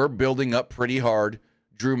 they were building up pretty hard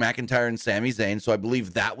Drew McIntyre and Sami Zayn, so I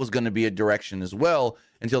believe that was going to be a direction as well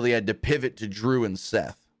until they had to pivot to Drew and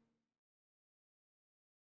Seth.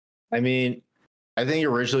 I mean, I think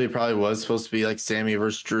originally it probably was supposed to be like Sami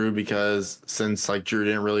versus Drew because since like Drew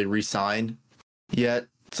didn't really re-sign yet,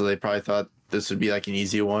 so they probably thought this would be like an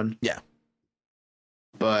easy one. Yeah.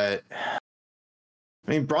 But I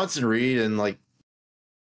mean, Bronson Reed and like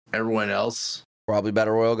everyone else. Probably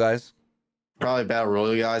Battle Royal guys. But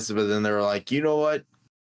then they were like, you know what?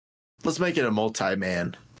 Let's make it a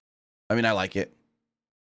multi-man. I mean, I like it.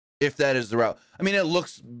 If that is the route. I mean, it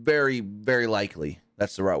looks very, very likely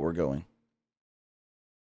that's the route we're going.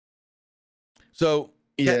 So,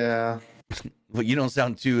 yeah. But you don't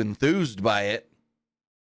sound too enthused by it.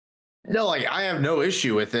 No, like, I have no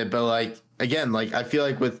issue with it. But, like, again, like, I feel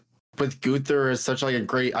like with Gunther as such like a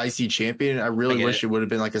great IC champion, I really wish it would have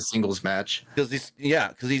been like a singles match. Because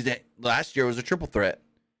last year was a triple threat.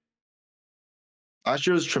 Last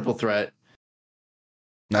year was a triple threat.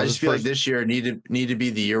 I just feel like this year need to be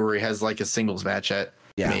the year where he has like a singles match at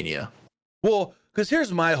Mania. Well, because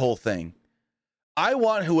here's my whole thing. I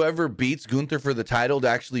want whoever beats Gunther for the title to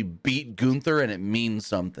actually beat Gunther and it means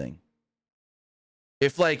something.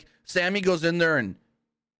 If like Sami goes in there and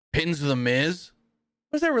pins The Miz,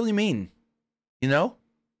 what does that really mean?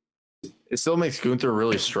 It still makes Gunther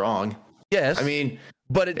really strong. Yes. I mean,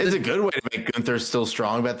 but it's a good way to make Gunther still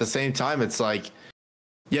strong. But at the same time, it's like,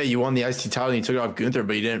 yeah, you won the IC title and you took off Gunther,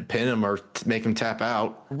 but you didn't pin him or make him tap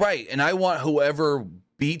out. Right. And I want whoever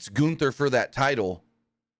beats Gunther for that title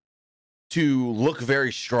to look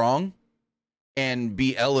very strong and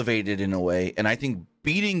be elevated in a way. And I think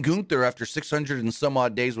beating Gunther after 600 and some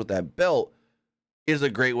odd days with that belt is a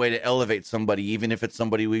great way to elevate somebody, even if it's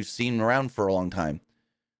somebody we've seen around for a long time.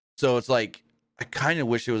 So it's like, I kind of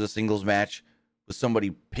wish it was a singles match with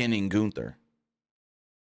somebody pinning Gunther.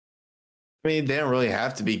 I mean, they don't really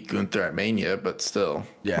have to beat Gunther at Mania, but still.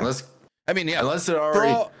 Yeah. Unless it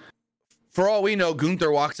already... For all we know,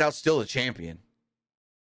 Gunther walks out still a champion.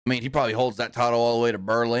 I mean, he probably holds that title all the way to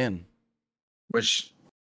Berlin. Which...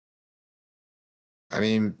 I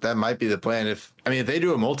mean, that might be the plan. If they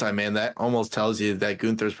do a multi-man, that almost tells you that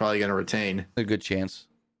Gunther's probably going to retain. A good chance.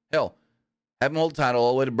 Hell, have him hold the title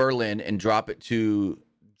all the way to Berlin and drop it to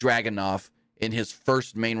Dragunov in his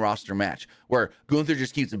first main roster match, where Gunther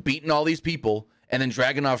just keeps beating all these people, and then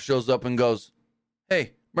Dragunov shows up and goes,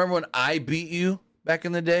 hey, remember when I beat you back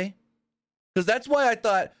in the day? Because that's why I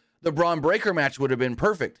thought the Braun Breaker match would have been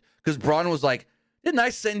perfect. Because Braun was like, didn't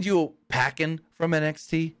I send you packing from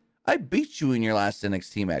NXT? I beat you in your last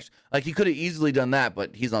NXT match. Like, he could have easily done that,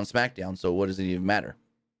 but he's on SmackDown, so what does it even matter?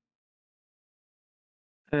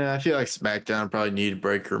 Yeah, I feel like SmackDown probably needed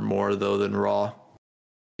Breaker more, though, than Raw.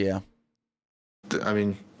 Yeah. I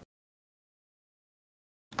mean...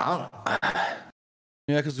 Yeah,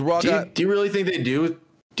 because Raw do you really think they do?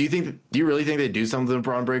 Do you really think they do something with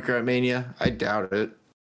Braun Breaker at Mania? I doubt it.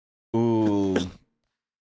 Ooh.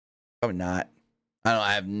 Probably not.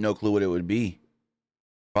 I have no clue what it would be.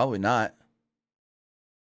 Probably not.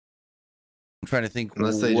 I'm trying to think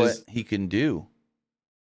what he can do.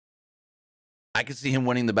 I could see him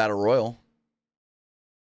winning the Battle Royal.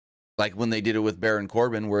 Like when they did it with Baron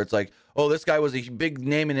Corbin, where it's like, oh, this guy was a big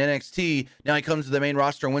name in NXT. Now he comes to the main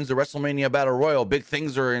roster and wins the WrestleMania Battle Royal. Big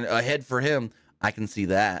things are ahead for him. I can see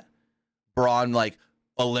that. Braun, like,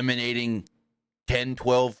 eliminating 10,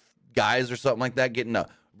 12 guys or something like that, getting a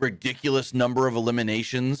ridiculous number of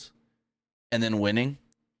eliminations and then winning.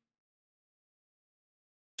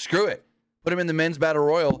 Screw it. Put him in the men's battle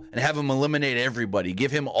royal and have him eliminate everybody. Give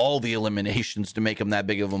him all the eliminations to make him that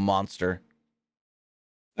big of a monster.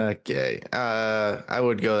 Okay. I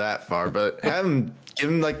would go that far, but give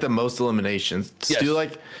him like the most eliminations. Just do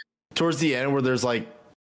like towards the end where there's like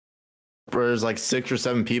 6 or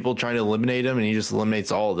 7 people trying to eliminate him and he just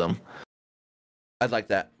eliminates all of them. I'd like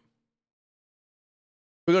that.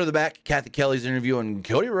 We go to the back. Kathy Kelly's interviewing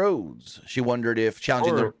Cody Rhodes. She wondered if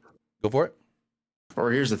challenging go for it. Or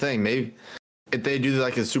here's the thing, maybe if they do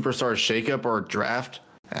like a superstar shakeup or a draft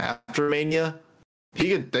after Mania, they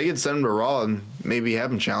could send him to Raw and maybe have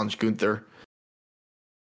him challenge Gunther.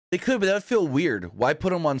 They could, but that would feel weird. Why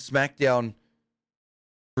put him on SmackDown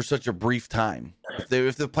for such a brief time?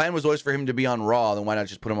 If the plan was always for him to be on Raw, then why not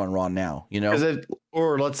just put him on Raw now? You know,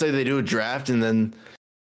 or let's say they do a draft and then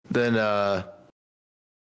God.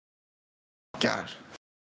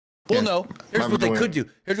 Well, no. Here's what they could do.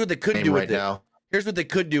 Here's what they could do with it. Here's what they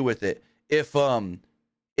could do with it. If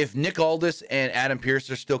Nick Aldis and Adam Pearce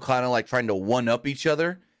are still kind of like trying to one up each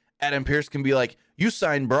other, Adam Pearce can be like, "You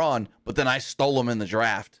signed Braun, but then I stole him in the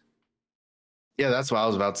draft." Yeah, that's what I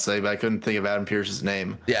was about to say, but I couldn't think of Adam Pearce's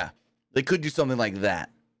name. Yeah, they could do something like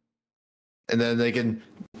that. And then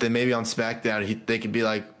maybe on SmackDown they could be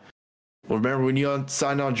like, "Well, remember when you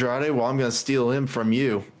signed Andrade? Well, I'm going to steal him from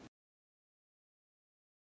you."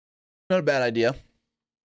 Not a bad idea.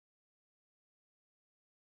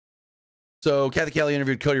 So Kathy Kelly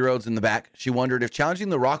interviewed Cody Rhodes in the back. She wondered if challenging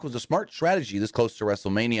The Rock was a smart strategy this close to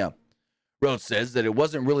WrestleMania. Rhodes says that it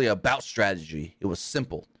wasn't really about strategy. It was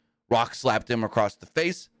simple. Rock slapped him across the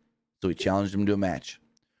face, so he challenged him to a match.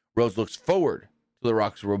 Rhodes looks forward to The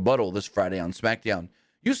Rock's rebuttal this Friday on SmackDown.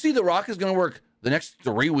 You see The Rock is going to work the next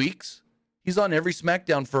 3 weeks? He's on every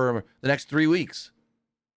SmackDown for the next 3 weeks.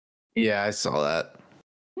 Yeah, I saw that.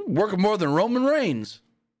 Working more than Roman Reigns.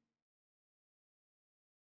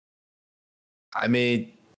 I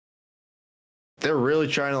mean, they're really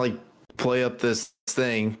trying to like play up this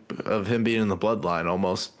thing of him being in the bloodline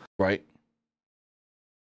almost. Right.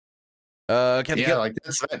 Like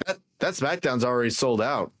that SmackDown's already sold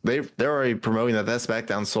out. They're already promoting that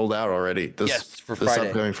SmackDown's sold out already. This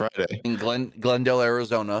upcoming Friday in Glendale,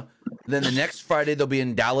 Arizona. Then the next Friday they'll be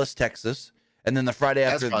in Dallas, Texas, and then the Friday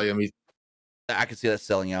after. That's probably gonna be. I can see that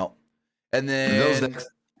selling out. And then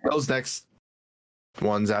those next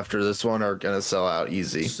ones after this one are gonna sell out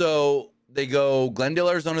easy. So they go Glendale,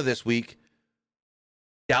 Arizona this week,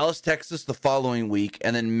 Dallas, Texas the following week,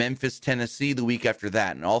 and then Memphis, Tennessee the week after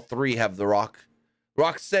that. And all three have The Rock.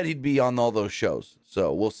 Rock said he'd be on all those shows,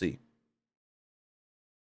 so we'll see.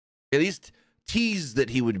 At least teased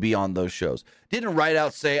that he would be on those shows. Didn't right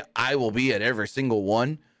out say I will be at every single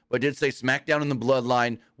one, but did say SmackDown and the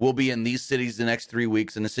Bloodline will be in these cities the next 3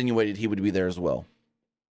 weeks, and insinuated he would be there as well.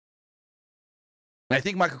 And I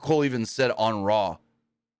think Michael Cole even said on Raw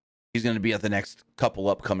he's going to be at the next couple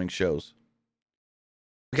upcoming shows.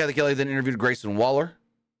 Kathy Kelly then interviewed Grayson Waller.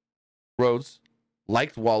 Rhodes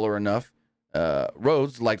liked Waller enough.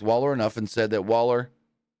 Rhodes liked Waller enough and said that Waller.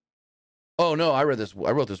 Oh no, I wrote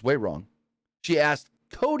this way wrong. She asked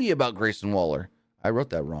Cody about Grayson Waller. I wrote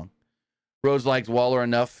that wrong. Rhodes liked Waller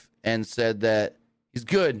enough and said that he's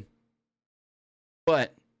good,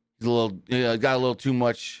 but he's got a little too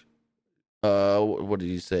much. What did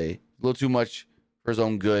he say? A little too much for his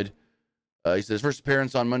own good. He says first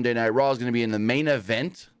appearance on Monday Night Raw is going to be in the main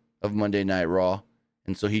event of Monday Night Raw,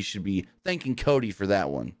 and so he should be thanking Cody for that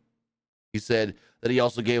one. He said that he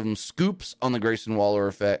also gave him scoops on the Grayson Waller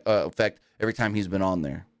effect every time he's been on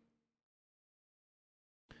there.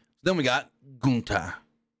 So then we got Gunther.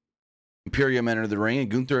 Imperium entered the ring, and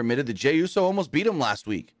Gunther admitted that Jey Uso almost beat him last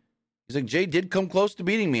week. He's like, Jey did come close to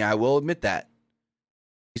beating me. I will admit that.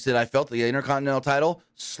 He said, I felt the Intercontinental title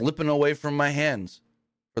slipping away from my hands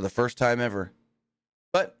for the first time ever.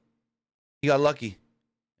 But he got lucky,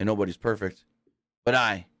 and nobody's perfect. But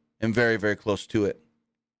I am very, very close to it.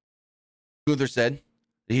 Gunther said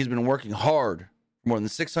that he's been working hard for more than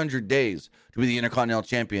 600 days to be the Intercontinental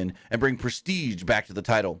Champion and bring prestige back to the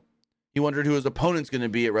title. He wondered who his opponent's going to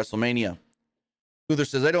be at WrestleMania. Gunther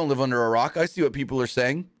says, I don't live under a rock. I see what people are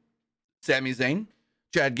saying. Sami Zayn,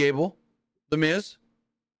 Chad Gable, The Miz,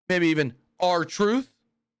 maybe even R-Truth.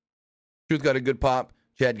 Truth got a good pop.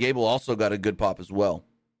 Chad Gable also got a good pop as well.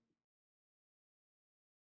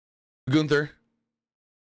 Gunther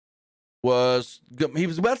he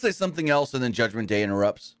was about to say something else, and then Judgment Day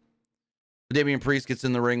interrupts. Damian Priest gets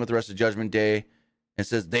in the ring with the rest of Judgment Day and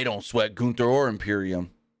says they don't sweat Gunther or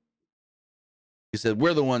Imperium. He said,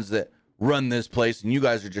 we're the ones that run this place, and you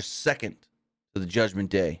guys are just second to the Judgment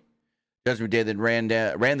Day. Judgment Day then ran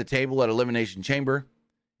the table at Elimination Chamber,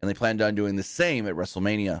 and they planned on doing the same at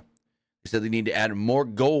WrestleMania. He said they need to add more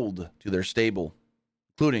gold to their stable,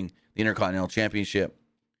 including the Intercontinental Championship.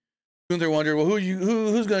 Gunther wondered, well,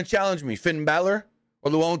 who's going to challenge me, Finn Balor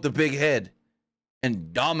or the one with the big head?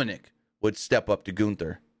 And Dominic would step up to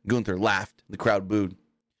Gunther. Gunther laughed. The crowd booed.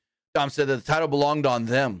 Dom said that the title belonged on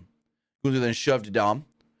them. Gunther then shoved Dom.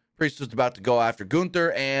 Priest was about to go after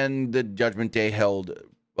Gunther, and the Judgment Day held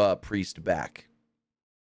Priest back.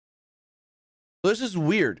 So this is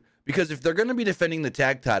weird, because if they're going to be defending the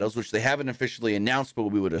tag titles, which they haven't officially announced, but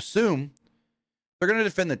we would assume, they're going to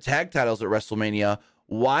defend the tag titles at WrestleMania,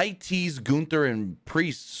 why tease Gunther and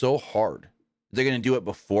Priest so hard? They're going to do it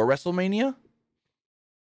before WrestleMania?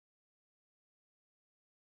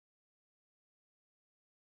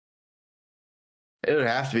 It would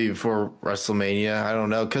have to be before WrestleMania. I don't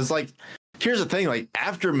know. Because, like, here's the thing. Like,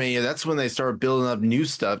 after Mania, that's when they start building up new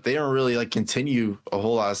stuff. They don't really, like, continue a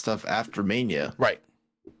whole lot of stuff after Mania. Right.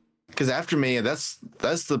 Because after Mania, that's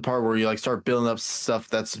the part where you, like, start building up stuff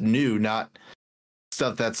that's new, not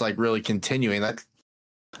stuff that's, like, really continuing. That,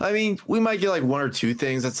 I mean, we might get, like, one or two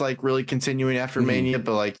things that's, like, really continuing after Mania,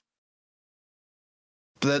 but like,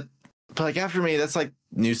 after Mania, that's, like,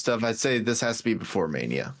 new stuff. I'd say this has to be before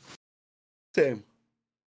Mania. Same.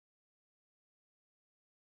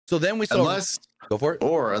 So then we saw. Go for it.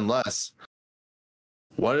 Or unless,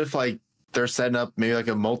 what if like they're setting up maybe like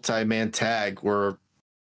a multi-man tag where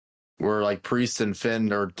like Priest and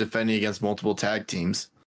Finn are defending against multiple tag teams?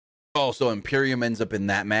 Oh, so Imperium ends up in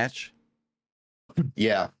that match?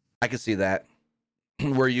 Yeah, I can see that.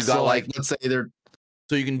 Where you got let's say they're.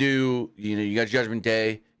 So you can do you got Judgment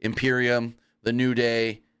Day, Imperium, the New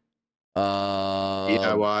Day.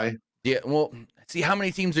 DIY. Yeah, well, see, how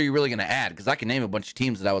many teams are you really going to add? Because I can name a bunch of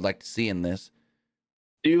teams that I would like to see in this.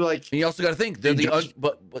 Do you like? And you also got to think they're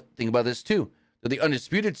but think about this too. They're the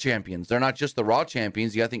undisputed champions. They're not just the Raw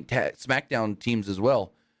champions. You got to think SmackDown teams as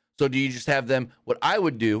well. So do you just have them? What I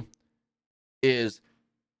would do is,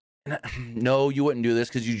 no, you wouldn't do this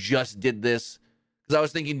because you just did this. Because I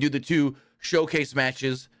was thinking do the two showcase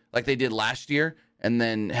matches like they did last year, and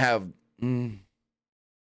then have.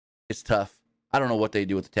 It's tough. I don't know what they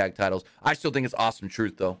do with the tag titles. I still think it's Awesome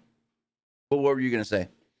Truth, though. But what were you going to say?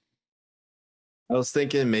 I was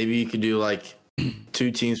thinking maybe you could do like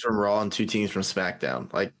two teams from Raw and two teams from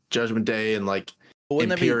SmackDown, like Judgment Day and like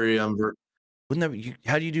Imperium.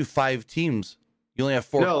 How do you do 5 teams? You only have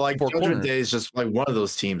 4. No, like Judgment corners. Day is just like one of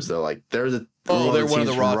those teams, though. Like they're one of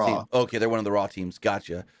the Raw teams. Okay, they're one of the Raw teams.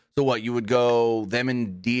 Gotcha. So what? You would go them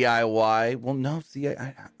in DIY? Well, no. See,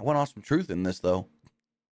 I want Awesome Truth in this though.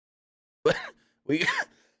 But we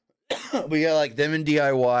got like them in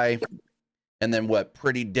DIY, and then what?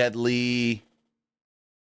 Pretty Deadly,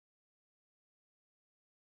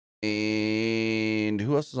 and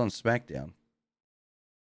who else is on SmackDown?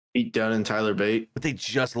 Pete Dunne and Tyler Bate. But they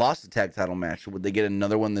just lost the tag title match. Would they get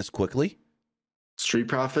another one this quickly? Street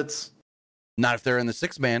Profits. Not if they're in the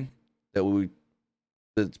 6-man.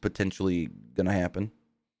 That's potentially gonna happen.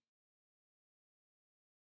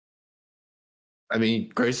 I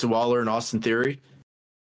mean, Grayson Waller and Austin Theory.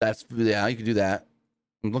 You could do that.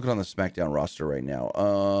 I'm looking on the SmackDown roster right now.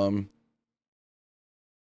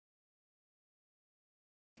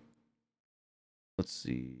 Let's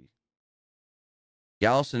see.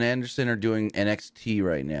 Gallus and Anderson are doing NXT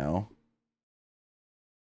right now.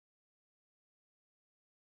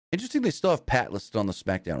 Interesting, they still have Pat listed on the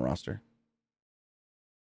SmackDown roster.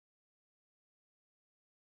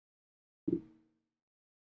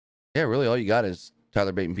 Yeah, really, all you got is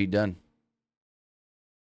Tyler Bate and Pete Dunne.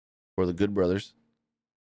 For the Good Brothers.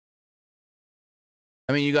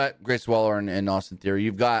 I mean, you got Grace Waller and Austin Theory.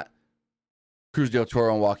 You've got Cruz del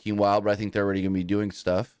Toro and Joaquin Wilde, but I think they're already going to be doing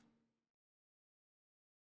stuff.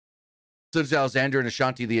 Cedric Alexander and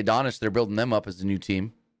Ashanti the Adonis, they're building them up as a new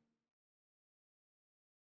team.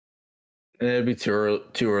 It'd be too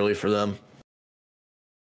early for them.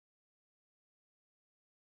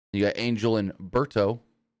 You got Angel and Berto.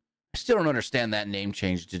 I still don't understand that name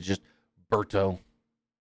change to just Berto.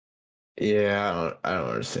 Yeah, I don't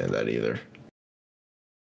understand that either.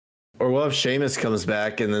 Or what if Sheamus comes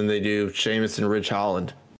back and then they do Sheamus and Ridge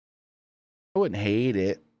Holland? I wouldn't hate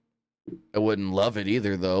it. I wouldn't love it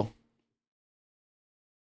either, though.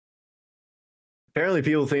 Apparently,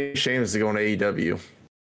 people think Sheamus is going to AEW.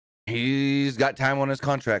 He's got time on his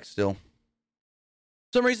contract still.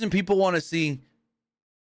 some reason people want to see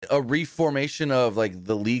a reformation of like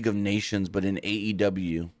the League of Nations, but in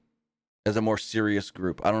AEW as a more serious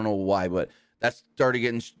group. I don't know why, but that started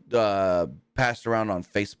getting passed around on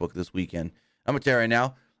Facebook this weekend. I'm gonna tell you right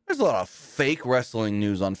now, there's a lot of fake wrestling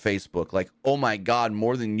news on Facebook. Like, oh my God,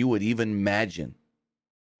 more than you would even imagine.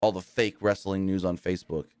 All the fake wrestling news on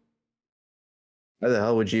Facebook. How the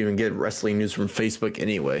hell would you even get wrestling news from Facebook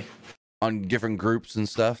anyway? On different groups and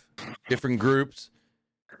stuff. Different groups.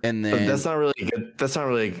 And then But that's not really good. That's not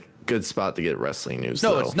really a good spot to get wrestling news.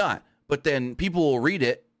 no, though. it's not. But then people will read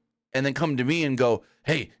it and then come to me and go,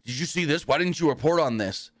 hey, did you see this? Why didn't you report on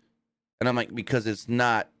this? And I'm like, because it's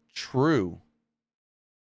not true.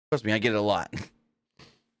 Trust me, I get it a lot.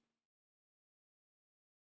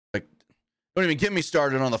 Like, don't even get me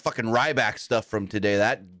started on the fucking Ryback stuff from today.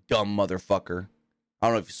 That dumb motherfucker. I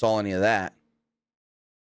don't know if you saw any of that.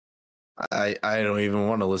 I don't even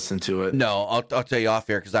want to listen to it. No, I'll tell you off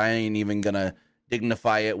air because I ain't even gonna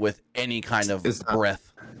dignify it with any kind of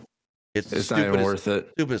breath. It's not even worth it.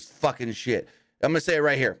 Stupid as fucking shit. I'm gonna say it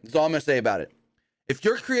right here. That's all I'm gonna say about it. If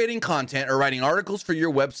you're creating content or writing articles for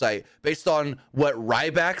your website based on what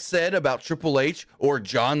Ryback said about Triple H or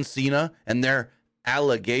John Cena and their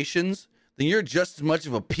allegations, then you're just as much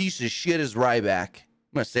of a piece of shit as Ryback.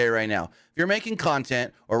 I'm gonna say it right now. If you're making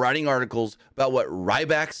content or writing articles about what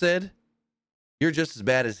Ryback said, you're just as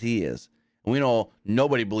bad as he is. And we know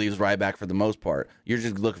nobody believes Ryback for the most part. You're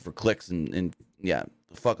just looking for clicks and yeah,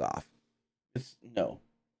 fuck off. No.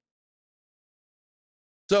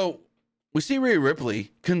 So we see Rhea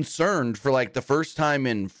Ripley concerned for like the first time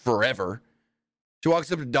in forever. She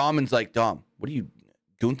walks up to Dom and's like, Dom, what are you,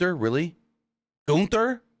 Gunther? Really?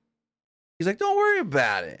 Gunther? He's like, don't worry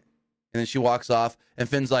about it. And then she walks off and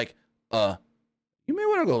Finn's like, you may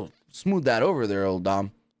want to go smooth that over there, old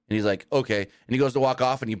Dom. And he's like, okay. And he goes to walk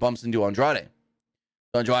off and he bumps into Andrade.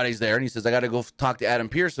 So Andrade's there and he says, I got to go talk to Adam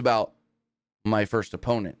Pearce about my first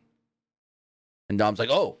opponent. And Dom's like,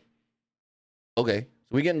 oh, okay.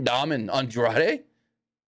 So we getting Dom and Andrade?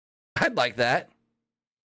 I'd like that.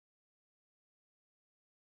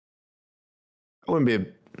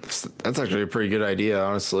 That's actually a pretty good idea,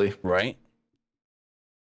 honestly. Right?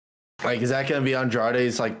 Like, is that going to be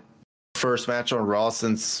Andrade's like first match on Raw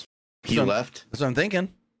since he left? That's what I'm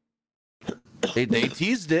thinking. They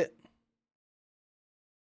teased it.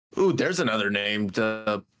 Ooh, there's another name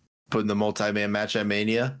to put in the multi-man match at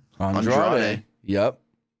Mania. Andrade. Yep.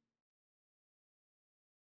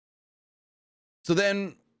 So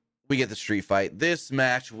then we get the street fight. This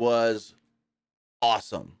match was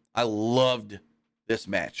awesome. I loved this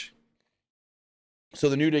match. So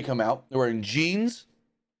the New Day come out. They're wearing jeans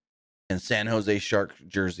and San Jose Shark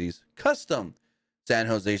jerseys. Custom San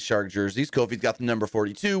Jose Shark jerseys. Kofi's got the number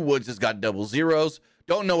 42. Woods has got double zeros.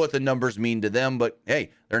 Don't know what the numbers mean to them, but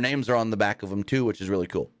hey, their names are on the back of them too, which is really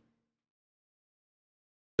cool.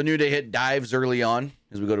 The New Day hit dives early on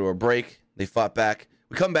as we go to a break. They fought back.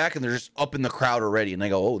 We come back and they're just up in the crowd already. And they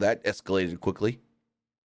go, oh, that escalated quickly.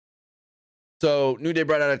 So New Day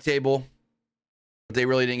brought out a table. But they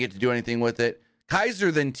really didn't get to do anything with it.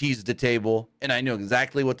 Kaiser then teased the table. And I know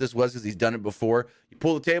exactly what this was because he's done it before. You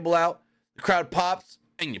pull the table out, the crowd pops,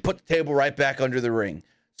 and you put the table right back under the ring.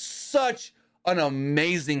 Such an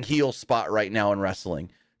amazing heel spot right now in wrestling.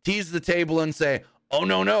 Tease the table and say, oh,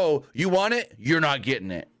 no, you want it? You're not getting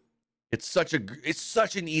it. It's such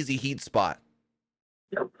an easy heat spot.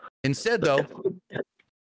 Instead, though,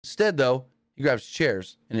 he grabs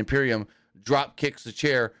chairs and Imperium drop kicks the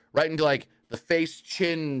chair right into like the face,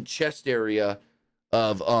 chin, chest area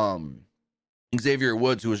of Xavier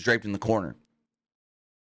Woods, who was draped in the corner.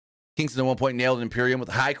 Kingston at one point nailed Imperium with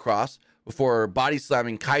a high cross before body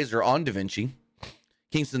slamming Kaiser on Da Vinci.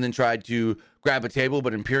 Kingston then tried to grab a table,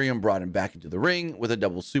 but Imperium brought him back into the ring with a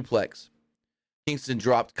double suplex. Kingston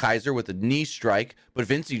dropped Kaiser with a knee strike, but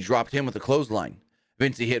Vinci dropped him with a clothesline.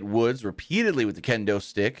 Vinci hit Woods repeatedly with the kendo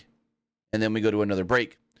stick, and then we go to another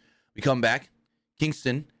break. We come back.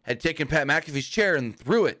 Kingston had taken Pat McAfee's chair and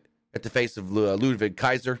threw it at the face of Ludwig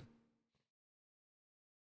Kaiser.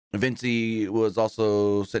 Vinci was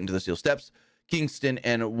also sent into the steel steps. Kingston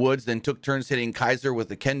and Woods then took turns hitting Kaiser with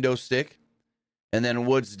the kendo stick. And then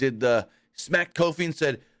Woods did the smack Kofi and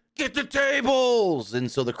said, get the tables! And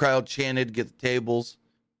so the crowd chanted, get the tables.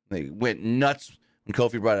 They went nuts when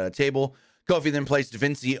Kofi brought out a table. Kofi then placed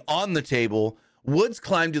Vinci on the table. Woods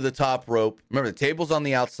climbed to the top rope. Remember, the table's on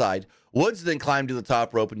the outside. Woods then climbed to the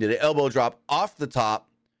top rope and did an elbow drop off the top,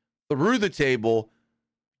 through the table.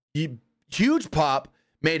 Huge pop.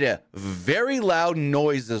 Made a very loud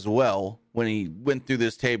noise as well when he went through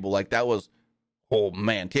this table. Like that was, oh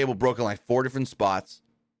man, table broke in like 4 different spots.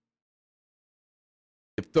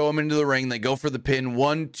 They throw him into the ring. They go for the pin.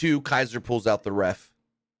 1, 2. Kaiser pulls out the ref.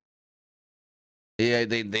 Yeah,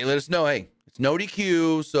 they let us know, hey, it's no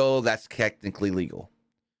DQ, so that's technically legal.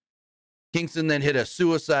 Kingston then hit a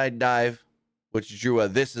suicide dive, which drew a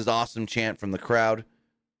 "This is awesome" chant from the crowd.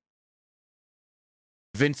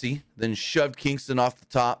 Vincey then shoved Kingston off the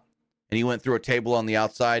top, and he went through a table on the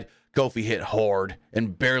outside. Kofi hit hard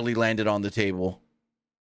and barely landed on the table.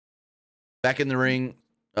 Back in the ring,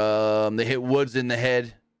 they hit Woods in the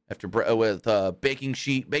head with a baking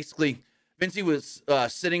sheet. Basically, Vincey was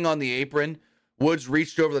sitting on the apron. Woods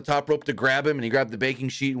reached over the top rope to grab him, and he grabbed the baking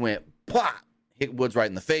sheet and went plop, hit Woods right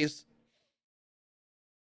in the face.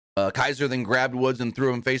 Kaiser then grabbed Woods and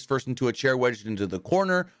threw him face first into a chair wedged into the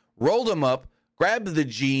corner, rolled him up, grabbed the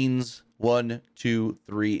jeans. 1, 2,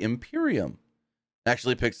 3, Imperium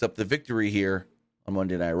actually picks up the victory here on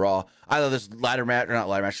Monday Night Raw. I thought this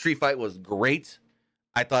street fight was great.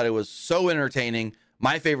 I thought it was so entertaining.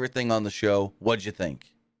 My favorite thing on the show. What'd you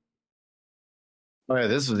think? Oh yeah,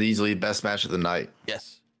 this was easily the best match of the night.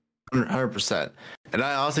 Yes. 100%. And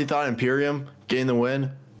I honestly thought Imperium getting the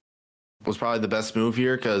win was probably the best move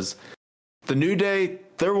here because the New Day,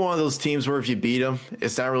 they're one of those teams where if you beat them,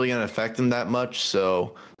 it's not really going to affect them that much.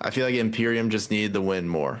 So I feel like Imperium just needed the win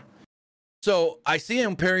more. So I see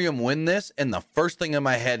Imperium win this, and the first thing in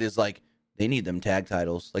my head is like, they need them tag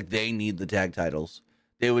titles. Like, they need the tag titles.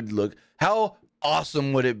 They would look... How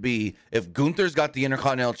awesome would it be if Gunther's got the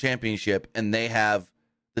Intercontinental Championship and they have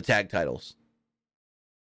the tag titles?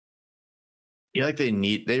 Yeah, like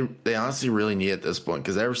they honestly really need at this point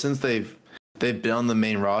because ever since they've been on the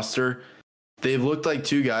main roster, they've looked like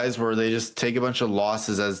two guys where they just take a bunch of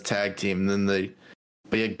losses as tag team, and then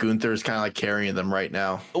but yet Gunther's kind of like carrying them right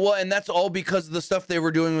now. Well, and that's all because of the stuff they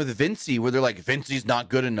were doing with Vincey, where they're like, Vincey's not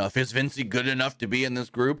good enough. Is Vincey good enough to be in this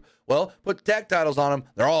group? Well, put tag titles on them.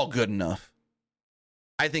 They're all good enough.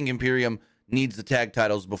 I think Imperium needs the tag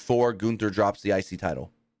titles before Gunther drops the IC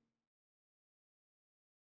title.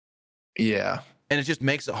 Yeah. And it just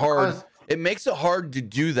makes it hard. It makes it hard to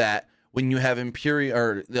do that when you have Imperium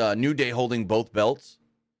or the New Day holding both belts.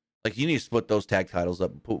 Like, you need to split those tag titles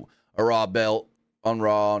up and put a Raw belt on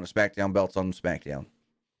Raw and a SmackDown belts on SmackDown.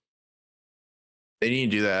 They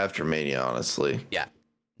need to do that after Mania, honestly. Yeah.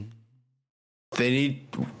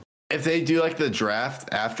 If they do like the draft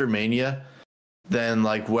after Mania, then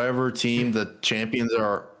like whatever team the champions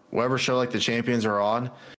are, whatever show like the champions are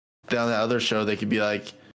on, then on the other show they could be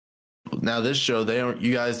like, now this show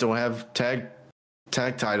you guys don't have tag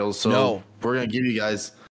titles, so we're gonna give you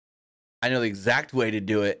guys. I know the exact way to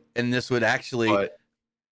do it, and this would actually.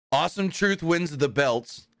 Awesome Truth wins the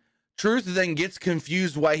belts. Truth then gets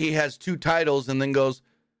confused why he has two titles, and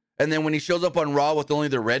then when he shows up on Raw with only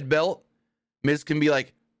the red belt, Miz can be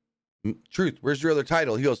like, Truth, where's your other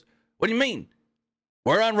title? He goes, what do you mean?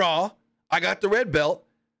 We're on Raw. I got the red belt.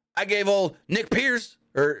 I gave old Nick Pierce,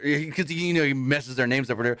 or because he messes their names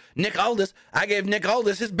up or whatever. Nick Aldis. I gave Nick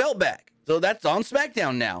Aldis his belt back. So that's on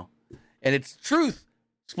SmackDown now. And it's Truth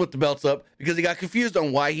split the belts up because he got confused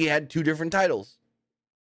on why he had two different titles.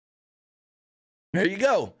 There you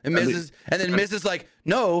go. And Miz is like,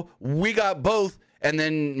 no, we got both. And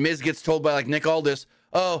then Miz gets told by like Nick Aldis,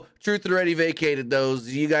 oh, Truth already vacated those.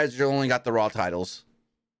 You guys only got the Raw titles.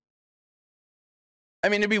 I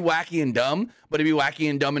mean, it'd be wacky and dumb, but it'd be wacky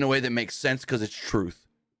and dumb in a way that makes sense because it's Truth.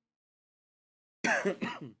 I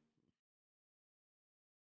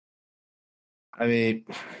mean,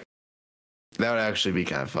 that would actually be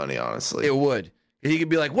kind of funny, honestly. It would. He could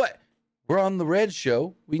be like, what? We're on the red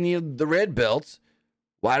show. We need the red belts.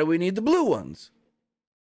 Why do we need the blue ones?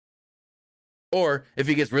 Or if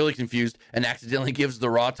he gets really confused and accidentally gives the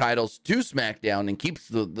Raw titles to SmackDown and keeps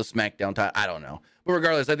the SmackDown title. I don't know. But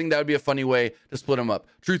regardless, I think that would be a funny way to split them up.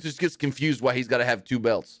 Truth just gets confused why he's got to have two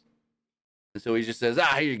belts. And so he just says,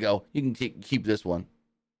 here you go. You can keep this one.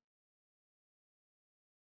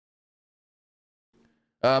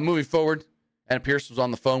 Moving forward, Adam Pearce was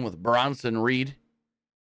on the phone with Bronson Reed.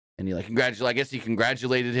 And he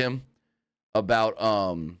congratulated him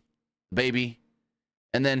about baby.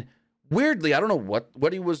 And then weirdly, I don't know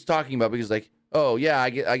what he was talking about, because like, oh yeah,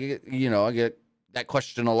 I get that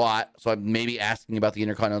question a lot. So I'm maybe asking about the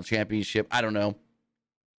Intercontinental Championship. I don't know.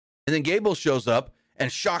 And then Gable shows up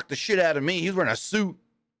and shocked the shit out of me. He's wearing a suit.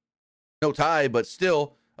 No tie, but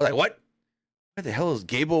still. I was like, what? Why the hell is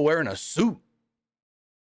Gable wearing a suit?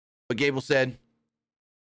 But Gable said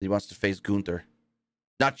he wants to face Gunther.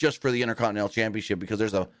 Not just for the Intercontinental Championship, because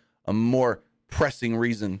there's a more pressing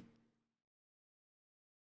reason.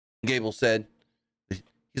 Gable said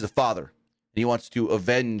he's a father, and he wants to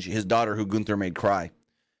avenge his daughter who Gunther made cry.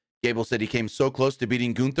 Gable said he came so close to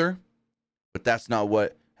beating Gunther, But that's not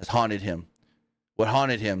what has haunted him. What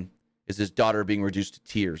haunted him is his daughter being reduced to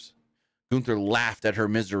tears. Gunther laughed at her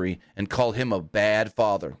misery and called him a bad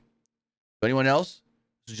father. To anyone else,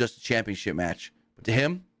 this is just a championship match. But to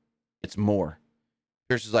him, it's more.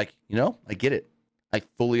 Pierce is like, I get it. I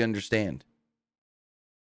fully understand.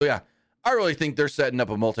 So yeah, I really think they're setting up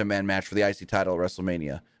a multi-man match for the IC title at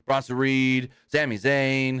WrestleMania. Bronson Reed, Sami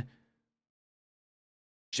Zayn,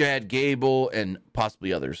 Chad Gable, and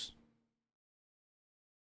possibly others.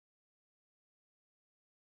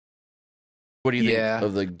 What do you think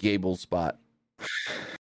of the Gable spot?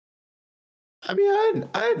 I mean,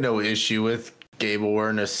 I had no issue with Gable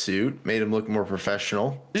wearing a suit. Made him look more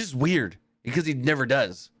professional. This is weird because he never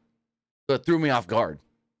does. So it threw me off guard.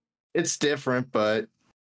 It's different, but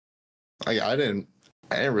I didn't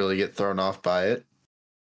really get thrown off by it.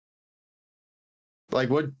 Like,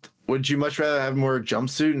 would you much rather have more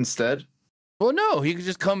jumpsuit instead? Well, no, he could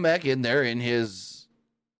just come back in there in his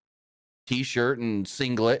t-shirt and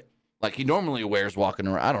singlet like he normally wears walking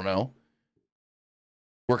around. I don't know.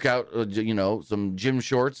 Work out, some gym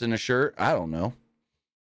shorts and a shirt. I don't know.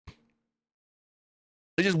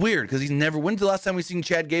 It's just weird because he's never. When's the last time we seen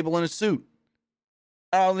Chad Gable in a suit?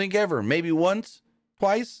 I don't think ever. Maybe once,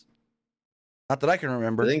 twice. Not that I can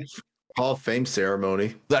remember. I think Hall of Fame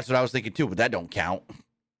ceremony. That's what I was thinking too, but that don't count.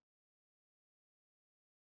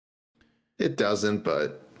 It doesn't,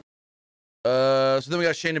 but. So then we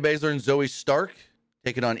got Shayna Baszler and Zoe Stark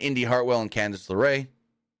taking on Indy Hartwell and Candice LeRae.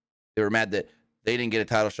 They were mad that they didn't get a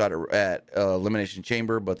title shot at Elimination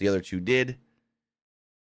Chamber, but the other two did.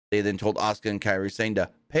 They then told Asuka and Kairi Sane to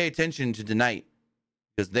pay attention to tonight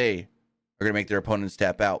because they are going to make their opponents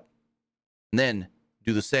tap out. And then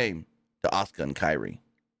do the same to Asuka and Kairi.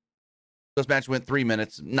 This match went 3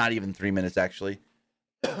 minutes. Not even 3 minutes, actually.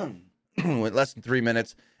 Went less than 3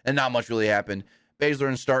 minutes, and not much really happened. Baszler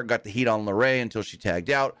and Stark got the heat on LeRae until she tagged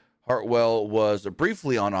out. Hartwell was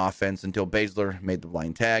briefly on offense until Baszler made the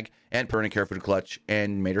blind tag and Perna careful to clutch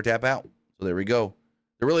and made her tap out. So there we go.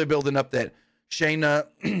 They're really building up that Shayna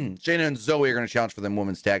and Zoe are going to challenge for them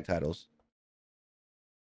women's tag titles.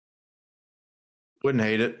 Wouldn't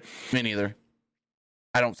hate it. Me neither.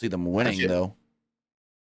 I don't see them winning, though.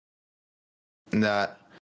 Nah.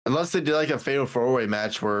 Unless they did like a fatal four-way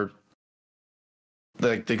match where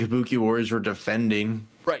the Kabuki Warriors were defending.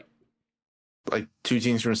 Right. Like 2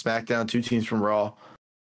 teams from SmackDown, 2 teams from Raw.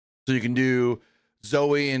 So you can do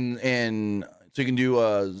Zoe and so you can do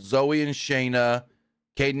Zoe and Shayna,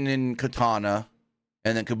 Kaden and Katana,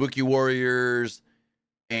 and then Kabuki Warriors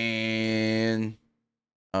and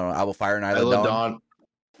I don't know, Alba Fire and Isla Dawn.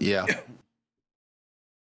 Yeah.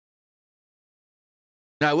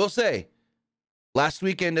 Now I will say, last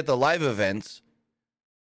weekend at the live events,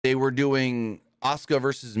 they were doing Asuka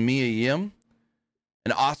versus Mia Yim.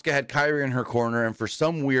 And Asuka had Kairi in her corner, and for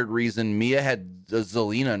some weird reason, Mia had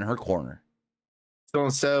Zelina in her corner. So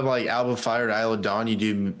instead of like Alba Fire and Isla Dawn, you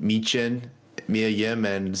do Michin, Mia Yim,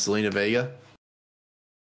 and Zelina Vega?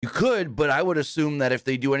 You could, but I would assume that if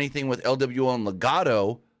they do anything with LWO and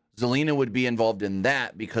Legado, Zelina would be involved in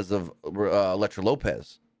that because of Elektra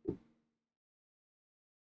Lopez.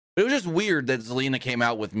 But it was just weird that Zelina came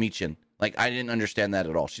out with Michin. Like, I didn't understand that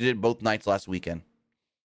at all. She did both nights last weekend.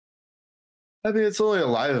 I mean, it's only a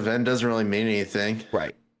live event. Doesn't really mean anything.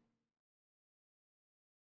 Right.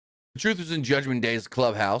 The Truth was in Judgment Day's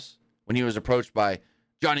clubhouse when he was approached by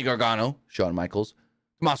Johnny Gargano, Shawn Michaels,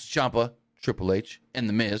 Tommaso Ciampa, Triple H, and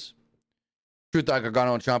The Miz. Truth thought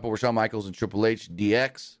Gargano and Ciampa were Shawn Michaels and Triple H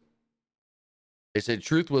DX. They said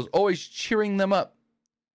Truth was always cheering them up.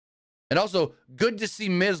 And also, good to see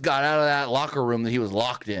Miz got out of that locker room that he was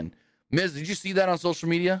locked in. Miz, did you see that on social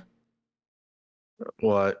media?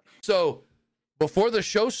 What? So, before the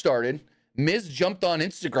show started, Miz jumped on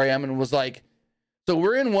Instagram and was like, so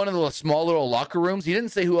we're in one of the small little locker rooms. He didn't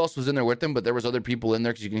say who else was in there with him, but there was other people in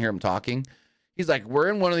there because you can hear him talking. He's like, we're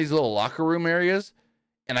in one of these little locker room areas,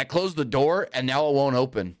 and I closed the door, and now it won't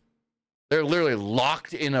open. They're literally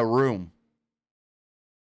locked in a room.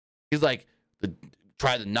 He's like,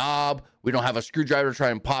 try the knob. We don't have a screwdriver to try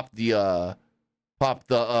and pop the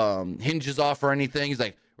hinges off or anything. He's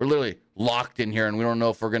like, we're literally locked in here, and we don't know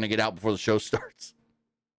if we're going to get out before the show starts.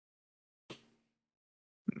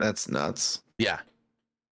 That's nuts. Yeah.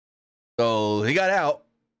 So he got out,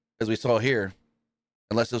 as we saw here.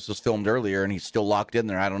 Unless this was filmed earlier and he's still locked in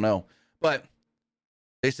there. I don't know. But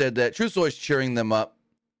they said that Truth's always cheering them up.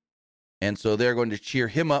 And so they're going to cheer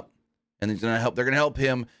him up. And they're going to help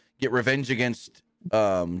him get revenge against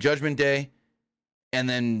Judgment Day. And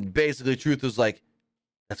then basically Truth was like,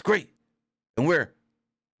 that's great. And we're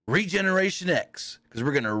Regeneration X because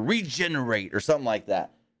we're going to regenerate or something like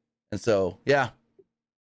that. And so, yeah.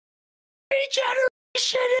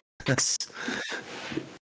 Regeneration X.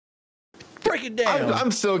 Break it down.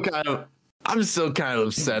 I'm still kind of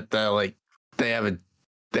upset that like they haven't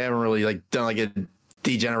really like done like a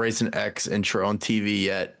Degeneration X intro on TV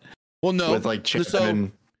yet. Well, no. With like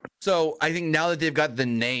Champ so I think now that they've got the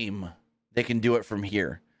name, they can do it from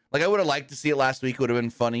here. Like I would have liked to see it last week; it would have been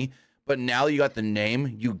funny. But now you got the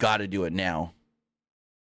name, you got to do it now.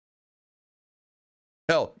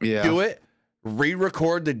 Hell, do it.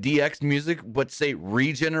 Re-record the DX music, but say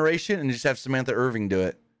Regeneration, and just have Samantha Irving do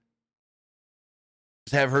it.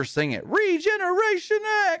 Just have her sing it. Regeneration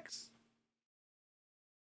X.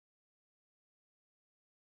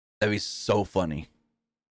 That'd be so funny.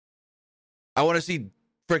 I want to see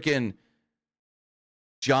freaking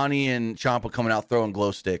Johnny and Ciampa coming out throwing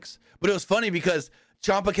glow sticks. But it was funny because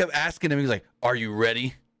Ciampa kept asking him, he was like, "Are you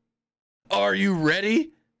ready? Are you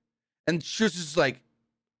ready?" And Trish is like,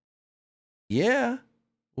 "Yeah."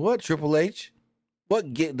 What, Triple H?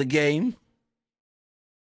 What, get the game?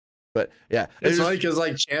 But yeah, it's funny because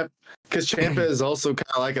like Ciampa is also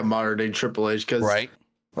kind of like a modern day Triple H because right,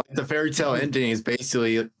 like the fairy tale ending is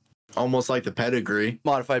basically almost like the pedigree,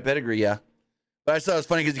 modified pedigree, yeah. But I thought it was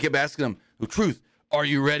funny because he kept asking him, "Truth, are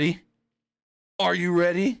you ready? Are you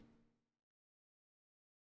ready?"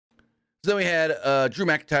 So then we had Drew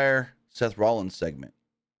McIntyre, Seth Rollins segment.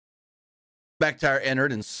 McIntyre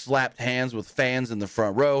entered and slapped hands with fans in the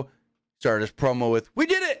front row. Started his promo with, "We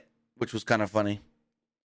did it," which was kind of funny.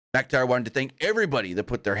 McIntyre wanted to thank everybody that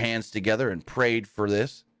put their hands together and prayed for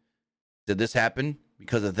this. Did this happen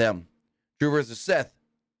because of them? Drew versus Seth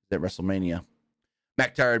at WrestleMania.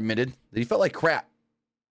 McIntyre admitted that he felt like crap.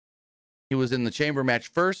 He was in the chamber match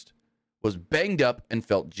first, was banged up, and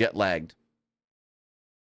felt jet lagged.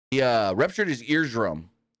 He ruptured his eardrum,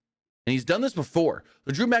 and he's done this before.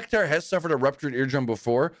 So Drew McIntyre has suffered a ruptured eardrum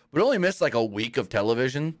before, but only missed like a week of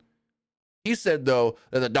television. He said, though,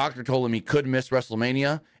 that the doctor told him he could miss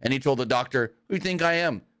WrestleMania, and he told the doctor, "Who do you think I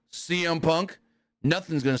am? CM Punk?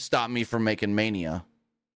 Nothing's going to stop me from making Mania."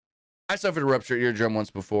 I suffered a ruptured eardrum once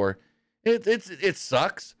before. It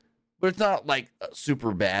sucks, but it's not like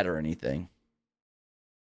super bad or anything.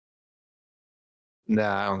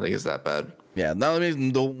 Nah, I don't think it's that bad. Yeah, no,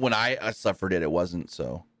 when I suffered it, it wasn't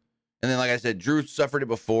so. And then, like I said, Drew suffered it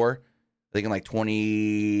before. I think in like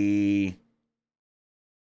 20...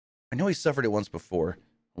 I know he suffered it once before.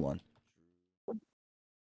 Hold on. I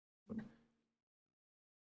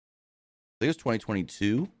think it was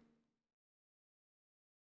 2022.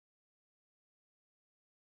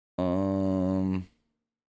 I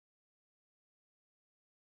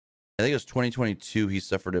think it was 2022 he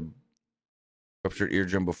suffered a ruptured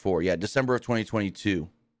eardrum before. Yeah, December of 2022.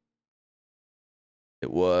 It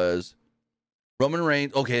was Roman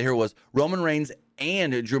Reigns. Okay, here it was. Roman Reigns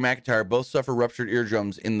and Drew McIntyre both suffer ruptured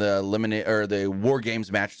eardrums in the War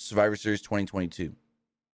Games match, Survivor Series 2022.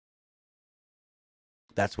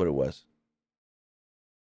 That's what it was.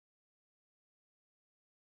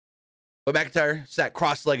 But McIntyre sat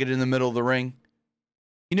cross-legged in the middle of the ring.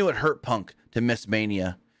 He knew it hurt Punk to miss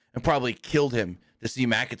Mania and probably killed him to see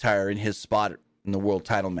McIntyre in his spot in the world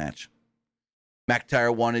title match.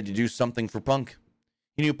 McIntyre wanted to do something for Punk.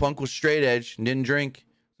 He knew Punk was straight edge and didn't drink.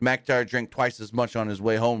 McIntyre drank twice as much on his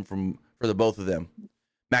way home for the both of them.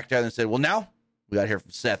 McIntyre then said, "Well, now we got to hear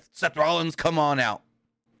from Seth. Seth Rollins, come on out."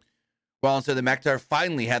 Rollins said that McIntyre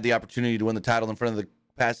finally had the opportunity to win the title in front of the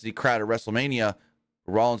capacity crowd at WrestleMania.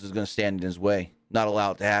 Rollins is going to stand in his way, not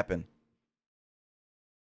allow it to happen.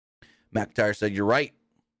 McIntyre said, "You're right."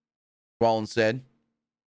 Rollins said,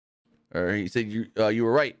 or he said, you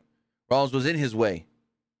were right. Rollins was in his way,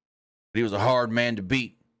 but he was a hard man to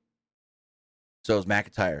beat. So is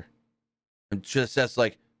McIntyre. And Seth's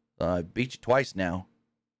like, "I beat you twice now."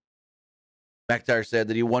 McIntyre said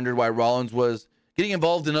that he wondered why Rollins was getting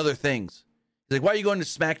involved in other things. He's like, "Why are you going to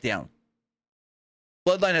SmackDown?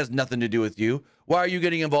 Bloodline has nothing to do with you. Why are you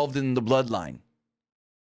getting involved in the Bloodline?"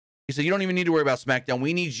 He said, "You don't even need to worry about SmackDown.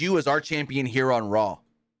 We need you as our champion here on Raw."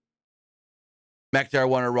 McIntyre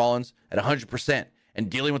wanted Rollins at 100%, and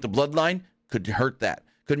dealing with the Bloodline could hurt that.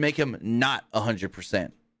 Could make him not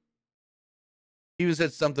 100%. He even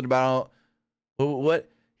said something about,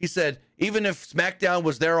 what? He said, "Even if SmackDown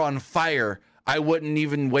was there on fire, I wouldn't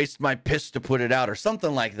even waste my piss to put it out," or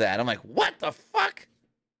something like that. I'm like, what the fuck?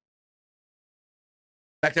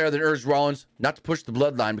 McIntyre then urged Rollins not to push the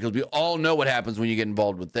Bloodline because we all know what happens when you get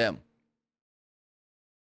involved with them.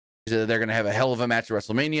 He said that they're going to have a hell of a match at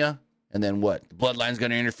WrestleMania, and then what? The Bloodline's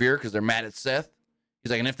going to interfere because they're mad at Seth.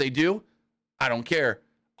 He's like, and if they do, I don't care.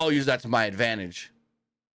 I'll use that to my advantage.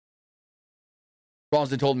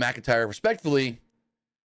 Rollins then told McIntyre respectfully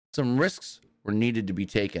Some risks were needed to be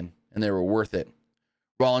taken, and they were worth it.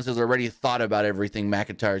 Rollins has already thought about everything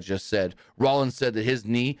McIntyre just said. Rollins said that his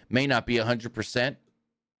knee may not be 100%,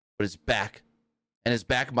 but his back. And his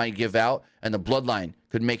back might give out, and the bloodline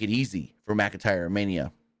could make it easy for McIntyre and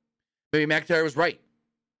Mania. Maybe McIntyre was right,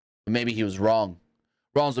 but maybe he was wrong.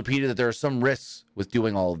 Rollins repeated that there are some risks with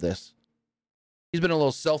doing all of this. He's been a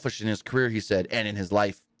little selfish in his career, he said, and in his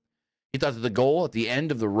life. He thought that the goal at the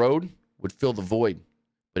end of the road would fill the void,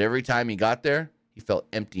 but every time he got there, he felt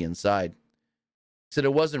empty inside. He said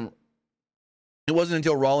it wasn't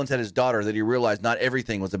until Rollins had his daughter that he realized not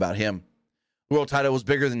everything was about him. The world title was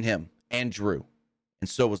bigger than him and Drew, and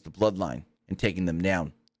so was the bloodline and taking them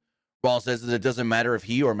down. Rollins says that it doesn't matter if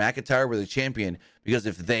he or McIntyre were the champion, because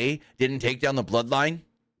if they didn't take down the bloodline,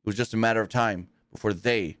 it was just a matter of time before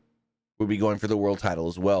they would be going for the world title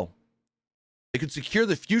as well. They could secure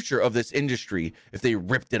the future of this industry if they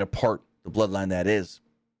ripped it apart, the bloodline that is.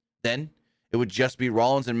 Then it would just be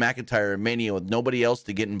Rollins and McIntyre and Mania with nobody else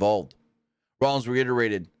to get involved. Rollins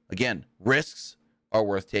reiterated, again, risks are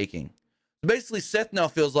worth taking. So basically, Seth now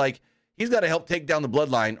feels like he's got to help take down the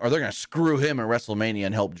bloodline or they're going to screw him at WrestleMania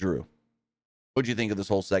and help Drew. What do you think of this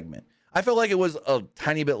whole segment? I felt like it was a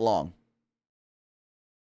tiny bit long.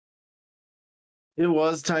 It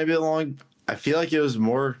was a tiny bit long. I feel like it was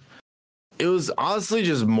honestly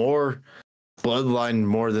just more bloodline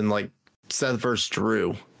more than like Seth versus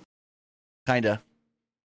Drew. Kinda.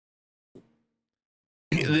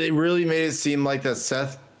 They really made it seem like that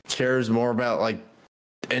Seth cares more about like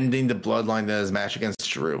ending the bloodline than his match against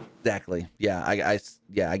Drew. Exactly. Yeah,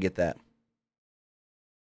 I get that.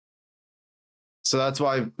 So that's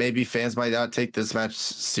why maybe fans might not take this match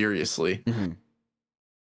seriously. Mm-hmm.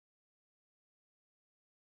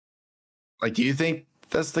 Like, do you think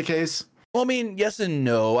that's the case? Well, I mean, yes and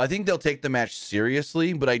no. I think they'll take the match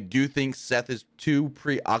seriously, but I do think Seth is too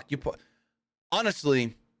preoccupied.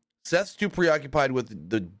 Honestly, Seth's too preoccupied with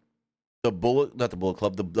the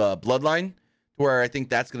bloodline, to where I think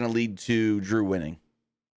that's going to lead to Drew winning.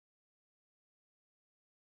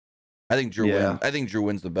 I think Drew wins. I think Drew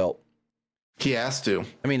wins the belt. He has to.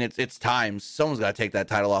 I mean, it's time. Someone's got to take that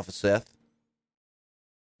title off of Seth.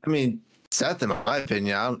 I mean, Seth, in my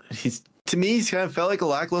opinion, he's kind of felt like a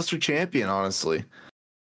lackluster champion, honestly. A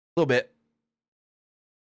little bit.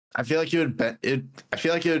 I feel like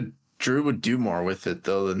Drew would do more with it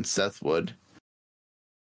though than Seth would.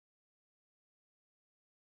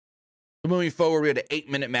 Moving forward, we had an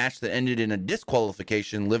 8-minute match that ended in a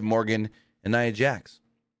disqualification. Liv Morgan and Nia Jax.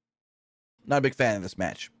 Not a big fan of this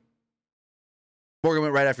match. Morgan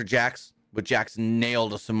went right after Jax, but Jax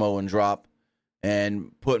nailed a Samoan drop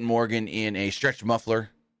and put Morgan in a stretch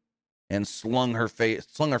muffler and slung her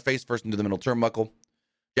face first into the middle turnbuckle.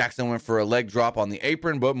 Jackson went for a leg drop on the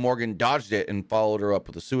apron, but Morgan dodged it and followed her up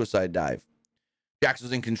with a suicide dive. Jax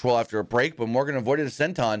was in control after a break, but Morgan avoided a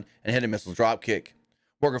senton and hit a missile drop kick.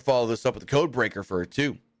 Morgan followed this up with a code breaker for her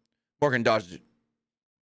too. Morgan dodged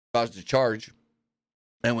a charge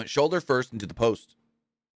and went shoulder first into the post.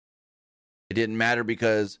 It didn't matter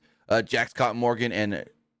because Jax caught Morgan and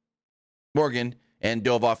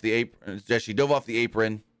dove off the apron. She dove off the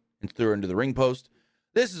apron and threw her into the ring post.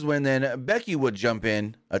 This is when then Becky would jump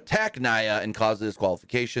in, attack Nia, and cause a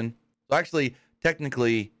disqualification. So actually,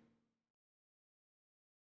 technically,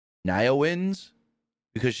 Nia wins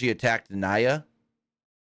because she attacked Nia.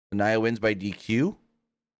 Nia wins by DQ.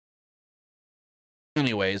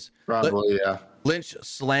 Anyways, probably, yeah. Lynch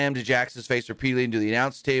slammed Jax's face repeatedly into the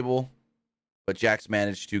announce table, but Jax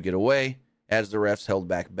managed to get away as the refs held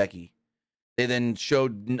back Becky. They then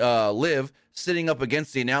showed Liv sitting up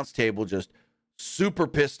against the announce table, just super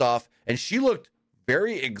pissed off, and she looked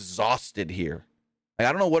very exhausted here. Like,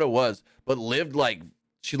 I don't know what it was, but Liv, like,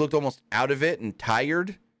 she looked almost out of it and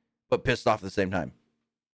tired, but pissed off at the same time.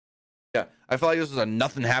 Yeah, I felt like this was a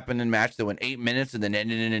nothing happening match that went 8 minutes and then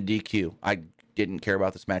ended in a DQ. I didn't care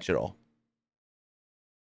about this match at all.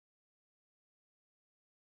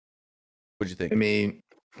 What'd you think? I mean,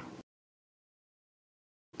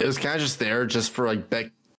 it was kind of just there just for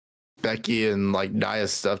like Becky and like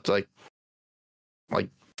Nia's stuff to like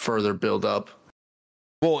further build up.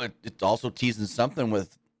 Well, it's also teasing something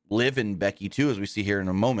with Liv and Becky too, as we see here in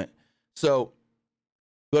a moment. So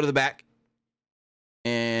go to the back,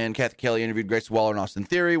 and Kathy Kelly interviewed Grace Waller and Austin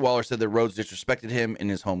Theory. Waller said that Rhodes disrespected him in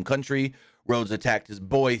his home country. Rhodes attacked his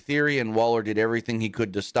boy Theory, and Waller did everything he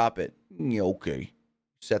could to stop it. Yeah, okay.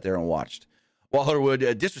 Sat there and watched. Waller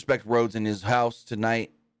would disrespect Rhodes in his house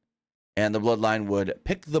tonight, and the Bloodline would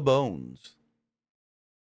pick the bones.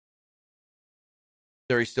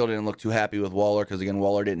 Theory still didn't look too happy with Waller because, again,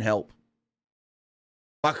 Waller didn't help.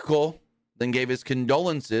 Michael Cole then gave his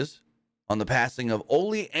condolences on the passing of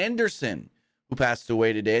Ole Anderson, who passed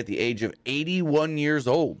away today at the age of 81 years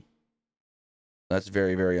old. That's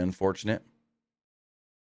very, very unfortunate.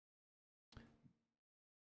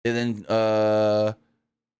 And then,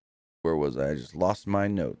 where was I? I just lost my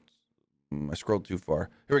notes. I scrolled too far.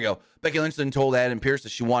 Here we go. Becky Lynch then told Adam Pearce that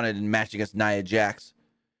she wanted a match against Nia Jax.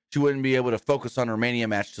 She wouldn't be able to focus on her Mania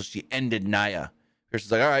match till she ended Nia. Pearce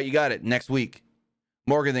is like, all right, you got it. Next week.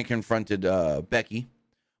 Morgan then confronted Becky.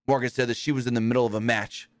 Morgan said that she was in the middle of a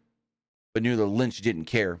match, but knew that Lynch didn't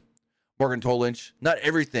care. Morgan told Lynch, not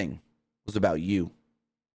everything was about you.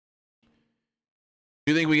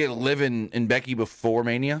 Do you think we get Liv and Becky before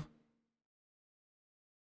Mania?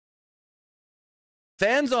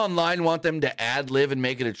 Fans online want them to add Liv and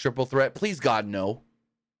make it a triple threat. Please, God, no.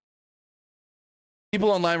 People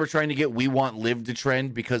online were trying to get We Want Liv to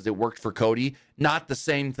trend because it worked for Cody. Not the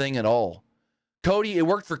same thing at all. It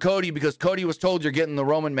worked for Cody because Cody was told you're getting the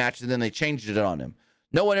Roman match and then they changed it on him.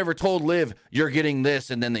 No one ever told Liv you're getting this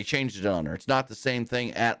and then they changed it on her. It's not the same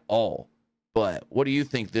thing at all. But what do you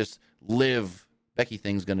think this Liv Becky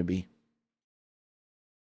thing's going to be?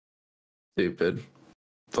 Stupid.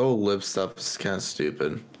 The whole Liv stuff is kind of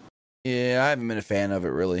stupid. Yeah, I haven't been a fan of it,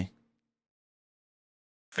 really.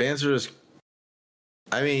 Fans are just...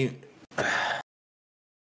 I mean...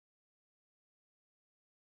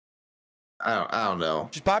 I don't know.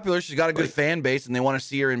 She's popular. She's got a good fan base, and they want to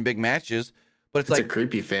see her in big matches. But it's like a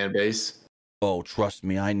creepy fan base. Oh, trust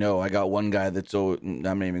me, I know. I got one guy that's I'm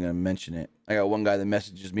not even gonna mention it. I got one guy that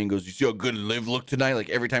messages me and goes, "You see how good Liv looked tonight?" Like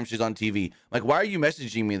every time she's on TV. Like, why are you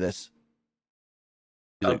messaging me this?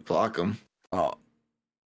 I'll block him. Oh,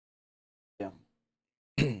 yeah.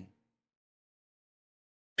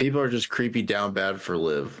 People are just creepy down bad for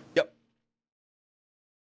Liv. Yep.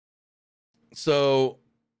 So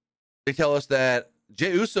they tell us that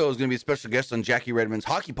Jey Uso is going to be a special guest on Jackie Redmond's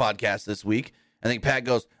hockey podcast this week. I think Pat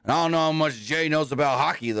goes, I don't know how much Jay knows about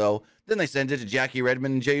hockey, though. Then they sent it to Jackie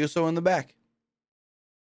Redmond and Jey Uso in the back.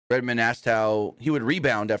 Redmond asked how he would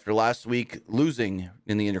rebound after last week losing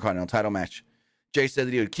in the Intercontinental title match. Jay said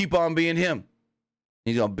that he would keep on being him.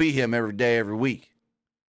 He's going to be him every day, every week.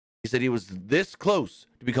 He said he was this close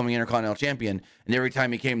to becoming Intercontinental champion, and every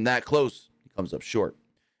time he came that close, he comes up short.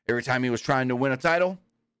 Every time he was trying to win a title,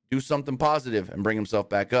 do something positive and bring himself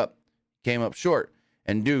back up, came up short,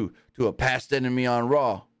 and due to a past enemy on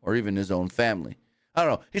Raw or even his own family. I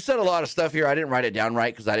don't know. He said a lot of stuff here. I didn't write it down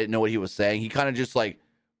right because I didn't know what he was saying. He kind of just like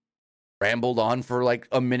rambled on for like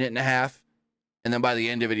a minute and a half. And then by the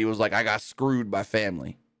end of it, he was like, I got screwed by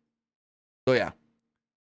family. So yeah,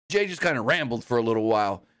 Jay just kind of rambled for a little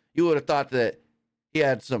while. You would have thought that he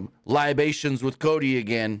had some libations with Cody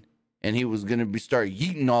again and he was going to start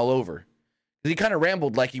yeeting all over. He kind of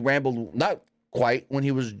rambled like he rambled, not quite when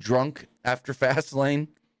he was drunk after Fastlane.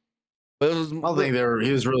 But I don't think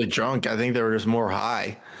he was really drunk. I think they were just more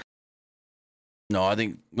high. No,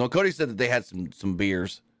 Cody said that they had some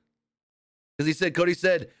beers. Because Cody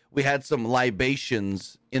said we had some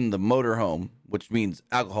libations in the motorhome, which means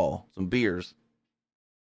alcohol, some beers.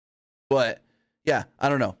 But yeah, I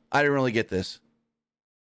don't know. I didn't really get this.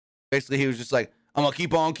 Basically, he was just like, I'm going to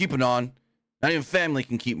keep on keeping on. Not even family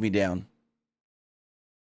can keep me down.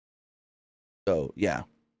 So, yeah.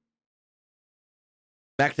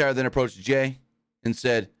 McIntyre then approached Jay and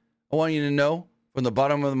said, I want you to know from the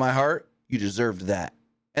bottom of my heart, you deserved that.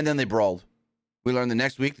 And then they brawled. We learned the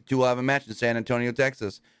next week the two will have a match in San Antonio,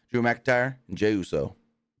 Texas. Drew McIntyre and Jey Uso.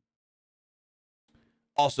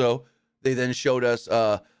 Also, they then showed us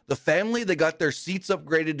the family that got their seats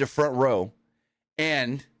upgraded to front row.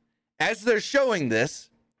 And as they're showing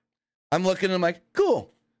this, I'm looking and I'm like,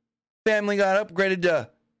 cool. Family got upgraded to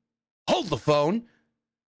hold the phone.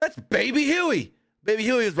 That's Baby Huey. Baby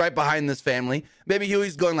Huey is right behind this family. Baby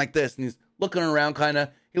Huey's going like this, and he's looking around kind of.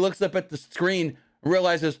 He looks up at the screen and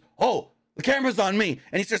realizes, oh, the camera's on me.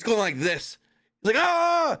 And he starts going like this. He's like,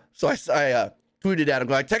 ah! So I tweeted at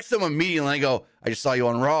him. I texted him immediately, and I go, I just saw you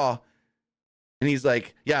on Raw. And he's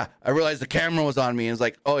like, yeah, I realized the camera was on me. And he's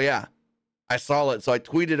like, oh, yeah, I saw it. So I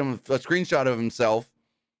tweeted him a screenshot of himself.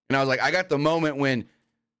 And I was like, I got the moment when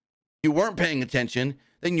you weren't paying attention.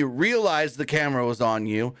 Then you realized the camera was on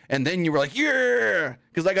you. And then you were like, yeah.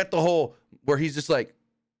 Because I got the whole where he's just like,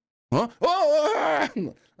 huh?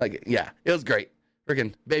 Oh! Like, yeah, it was great.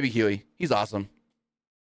 Freaking Baby Huey. He's awesome.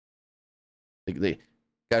 They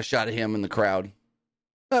got a shot of him in the crowd.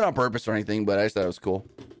 Not on purpose or anything, but I just thought it was cool.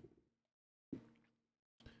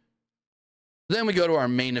 Then we go to our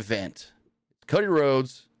main event. Cody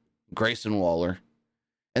Rhodes, Grayson Waller.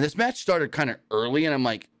 And this match started kind of early, and I'm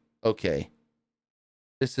like, okay,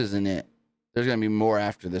 this isn't it. There's going to be more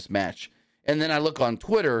after this match. And then I look on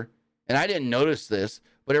Twitter, and I didn't notice this,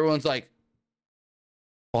 but everyone's like,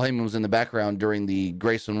 Paul Heyman was in the background during the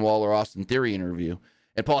Grayson Waller Austin Theory interview.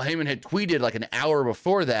 And Paul Heyman had tweeted like an hour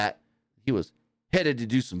before that he was headed to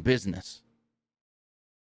do some business.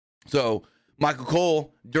 So Michael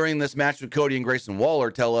Cole, during this match with Cody and Grayson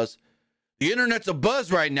Waller, tell us, the internet's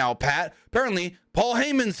abuzz right now, Pat. Apparently, Paul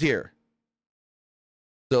Heyman's here.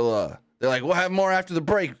 So they're like, we'll have more after the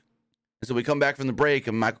break. And so we come back from the break,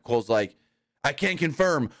 and Michael Cole's like, I can't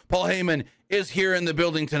confirm. Paul Heyman is here in the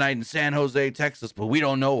building tonight in San Jose, Texas, but we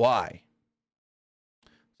don't know why.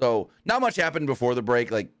 So not much happened before the break.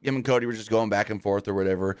 Like, him and Cody were just going back and forth or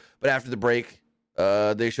whatever. But after the break,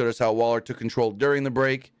 they showed us how Waller took control during the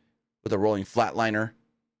break with a rolling flatliner.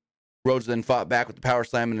 Rhodes then fought back with the power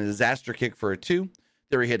slam and a disaster kick for a 2.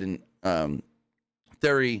 Theory hit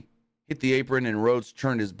the apron, and Rhodes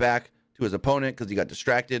turned his back to his opponent because he got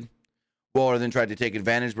distracted. Waller then tried to take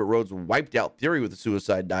advantage, but Rhodes wiped out Theory with a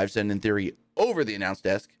suicide dive, sending Theory over the announce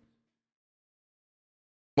desk.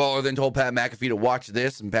 Waller then told Pat McAfee to watch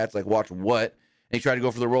this, and Pat's like, watch what? And he tried to go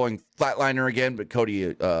for the rolling flatliner again, but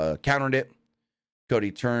Cody countered it. Cody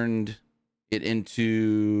turned it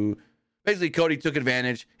into... Basically, Cody took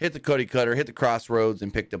advantage, hit the Cody Cutter, hit the Crossroads,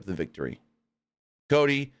 and picked up the victory.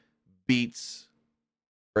 Cody beats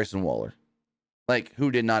Grayson Waller. Like,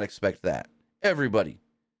 who did not expect that? Everybody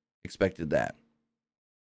expected that.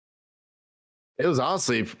 It was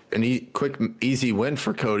honestly an quick, easy win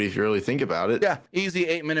for Cody if you really think about it. Yeah, easy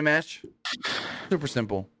 8-minute match. Super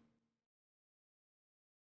simple.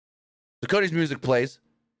 So Cody's music plays.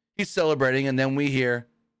 He's celebrating, and then we hear,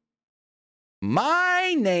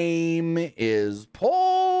 my name is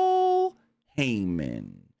Paul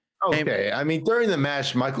Heyman. Okay, I mean, during the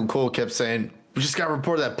match, Michael Cole kept saying, we just got to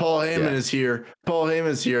report that Paul Heyman is here. Paul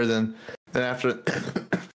Heyman's here. Then after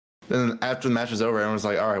then after the match was over, everyone was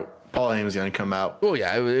like, all right, Paul Heyman's going to come out. Oh,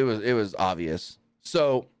 yeah, it was obvious.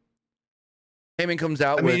 So Heyman comes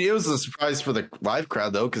out I mean, it was a surprise for the live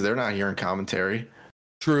crowd, though, because they're not hearing commentary.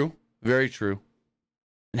 True. Very true.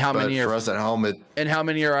 And how many for us at home, and how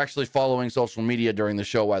many are actually following social media during the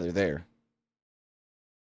show while they're there?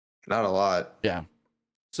 Not a lot. Yeah.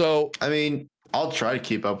 So I mean, I'll try to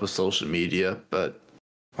keep up with social media, but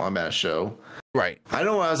while I'm at a show, right. I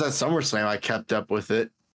know when I was at SummerSlam, I kept up with it.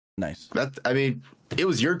 Nice. I mean, it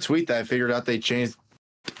was your tweet that I figured out they changed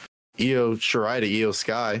Io Shirai to Io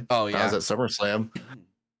Sky. Oh yeah. I was at SummerSlam.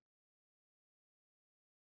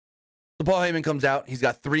 So Paul Heyman comes out. He's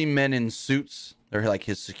got 3 men in suits. They're like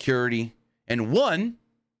his security. And one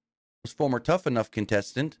was former Tough Enough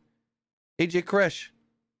contestant, AJ Koresh.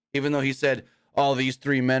 Even though he said, all these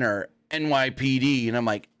 3 men are NYPD. And I'm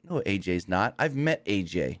like, no, AJ's not. I've met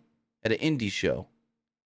AJ at an indie show.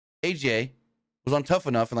 AJ was on Tough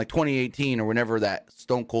Enough in like 2018 or whenever that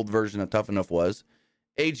Stone Cold version of Tough Enough was.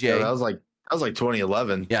 AJ. Yeah, that was like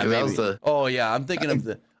 2011. Yeah, maybe. That was oh yeah, I'm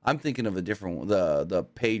thinking of a different one, the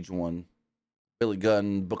Page one. Billy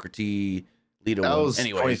Gunn, Booker T, Lito. That was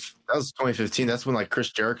anyways. That was 2015. That's when like Chris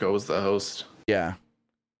Jericho was the host. Yeah,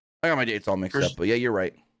 I got my dates all mixed up, but yeah, you're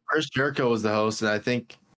right. Chris Jericho was the host, and I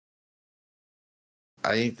think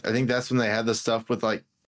that's when they had the stuff with like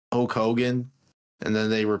Hulk Hogan, and then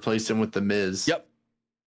they replaced him with the Miz. Yep.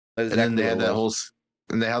 And then they had that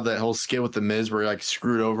whole skit with the Miz where he like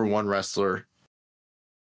screwed over one wrestler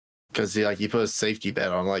because he put a safety bet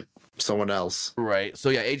on like someone else. Right. So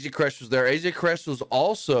yeah, AJ Koresh was there. AJ Koresh was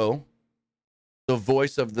also the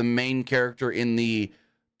voice of the main character in the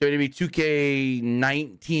WWE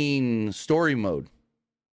 2K19 story mode.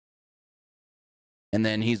 And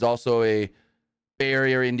then he's also a Bay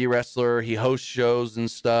Area indie wrestler. He hosts shows and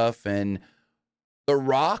stuff. And The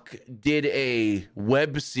Rock did a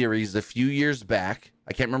web series a few years back.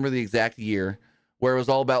 I can't remember the exact year, where it was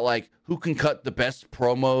all about like who can cut the best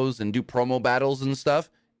promos and do promo battles and stuff.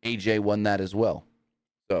 AJ won that as well.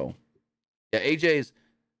 So yeah, AJ's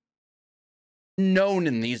known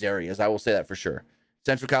in these areas. I will say that for sure.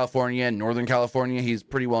 Central California and Northern California, he's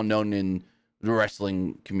pretty well known in the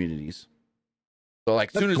wrestling communities. So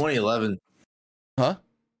like soon as 2011. Huh?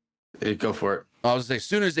 Go for it. I was gonna say, as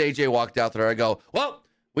soon as AJ walked out there, I go, well,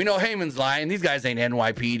 we know Heyman's lying. These guys ain't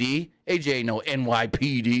NYPD. AJ ain't no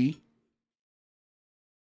NYPD.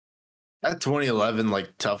 That 2011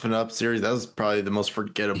 like Toughen Up series, that was probably the most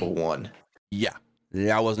forgettable one. Yeah,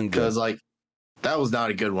 that wasn't good. Because like that was not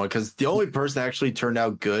a good one. Because the only person that actually turned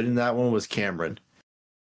out good in that one was Cameron.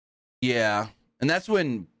 Yeah, and that's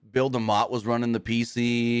when Bill DeMott was running the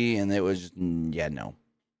PC, and it was just, no.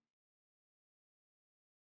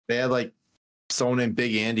 They had like someone named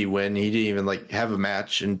Big Andy win. He didn't even like have a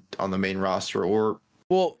match on the main roster. Or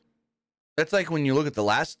well, that's like when you look at the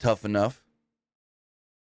last Tough Enough.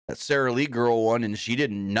 That Sarah Lee girl won, and she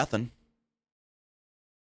did nothing.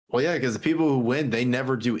 Well, yeah, because the people who win, they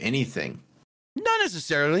never do anything. Not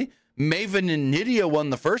necessarily. Maven and Nydia won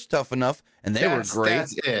the first Tough Enough, and they were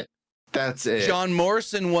great. That's it. John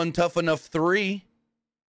Morrison won Tough Enough 3.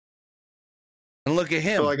 And look at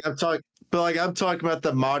him. But I'm talking about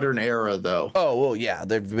the modern era, though. Oh, well, yeah.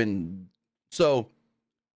 They've been... So,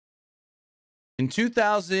 in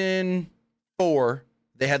 2004,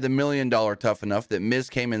 they had the $1 million Tough Enough that Miz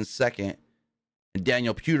came in second, and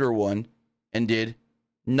Daniel Puder won and did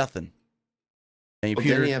nothing.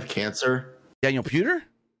 Didn't he have cancer? Daniel Puder?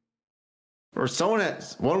 Or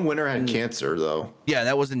one winner had cancer, though. Yeah,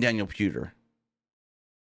 that wasn't Daniel Puder.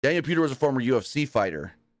 Daniel Puder was a former UFC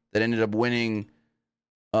fighter that ended up winning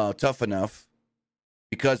Tough Enough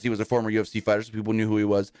because he was a former UFC fighter, so people knew who he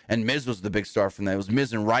was. And Miz was the big star from that. It was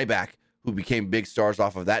Miz and Ryback who became big stars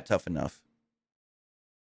off of that Tough Enough.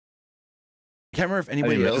 Can't remember if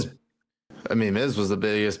anybody else. Miz was the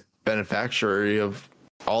biggest beneficiary of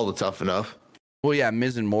all the Tough Enough. Well, yeah,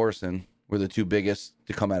 Miz and Morrison were the two biggest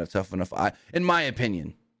to come out of Tough Enough. In my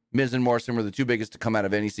opinion, Miz and Morrison were the two biggest to come out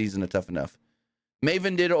of any season of Tough Enough.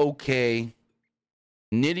 Maven did okay.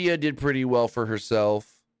 Nydia did pretty well for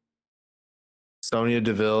herself. Sonya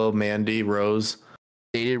Deville, Mandy, Rose.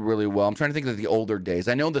 They did really well. I'm trying to think of the older days.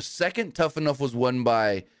 I know the second Tough Enough was won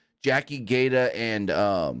by Jackie Gata and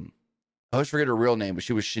I always forget her real name, but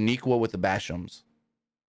she was Shaniqua with the Bashams.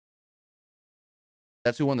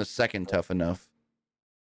 That's who won the second Tough Enough.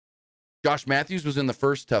 Josh Matthews was in the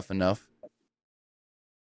first Tough Enough.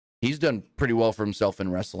 He's done pretty well for himself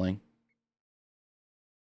in wrestling.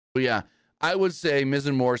 But yeah, I would say Miz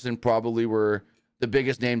and Morrison probably were the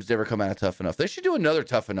biggest names to ever come out of Tough Enough. They should do another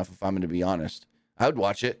Tough Enough if I'm going to be honest. I would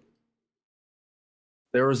watch it.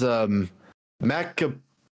 There was Matt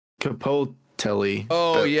Capotelli.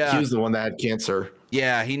 Oh, yeah. He was the one that had cancer.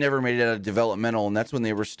 Yeah, he never made it out of developmental, and that's when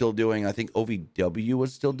they were still doing, I think OVW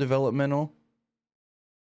was still developmental.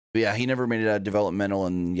 But yeah, he never made it out of developmental,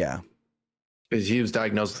 and yeah. Because he was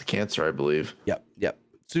diagnosed with cancer, I believe. Yep. As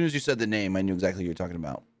soon as you said the name, I knew exactly what you were talking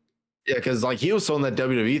about. Yeah, because he was someone that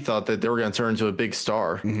WWE thought that they were going to turn into a big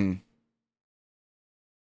star. Mm-hmm.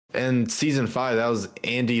 And season 5, that was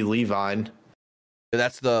Andy Levine.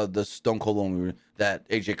 That's the Stone Cold one that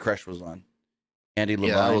AJ Kresh was on. Andy Levine.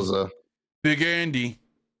 Yeah, that was a Big Andy.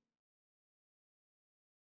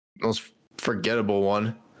 Most forgettable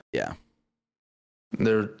one. Yeah.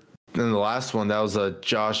 Then the last one, that was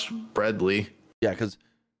Josh Bradley. Yeah, because...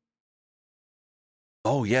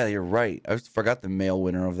 Oh, yeah, you're right. I forgot the male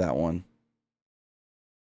winner of that one.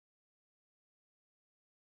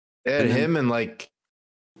 They had him and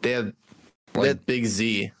they had Big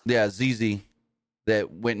Z. Yeah, ZZ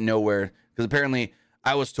that went nowhere. Because apparently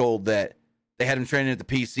I was told that they had him training at the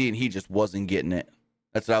PC and he just wasn't getting it.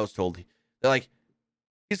 That's what I was told. They're like,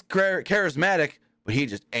 he's charismatic, but he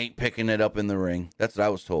just ain't picking it up in the ring. That's what I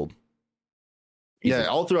was told. Yeah,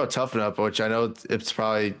 all throughout Tough Enough, which I know it's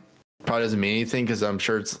probably doesn't mean anything because I'm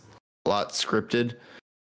sure it's a lot scripted.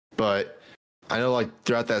 But I know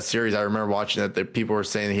throughout that series, I remember watching that people were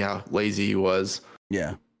saying how lazy he was.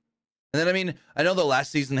 Yeah. And then, I know the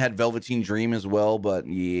last season had Velveteen Dream as well, but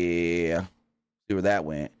yeah, see where that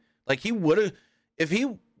went. He would have, if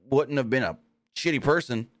he wouldn't have been a shitty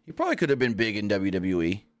person, he probably could have been big in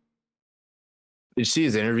WWE. Did you see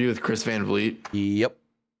his interview with Chris Van Vliet? Yep.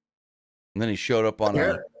 And then he showed up on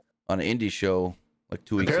an indie show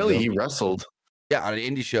 2 weeks ago. Apparently he wrestled. Yeah, on an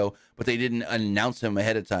indie show, but they didn't announce him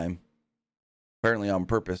ahead of time. Apparently on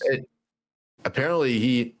purpose. Apparently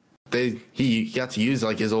he got to use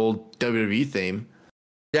his old WWE theme.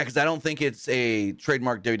 Yeah, because I don't think it's a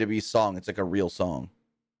trademark WWE song. It's a real song.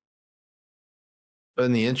 But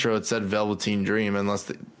in the intro, it said Velveteen Dream, unless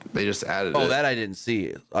they just added it. Oh, that I didn't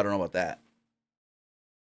see. I don't know about that.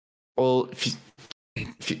 Well,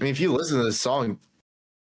 if you listen to this song,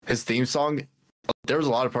 his theme song, there was a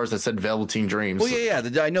lot of parts that said Velveteen Dreams. Well, yeah.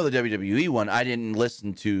 I know the WWE one. I didn't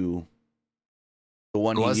listen to the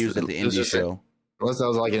one he used at the indie show. Unless that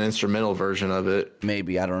was an instrumental version of it.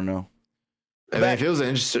 Maybe, I don't know. If it was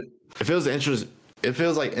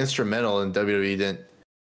instrumental and WWE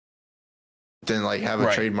didn't have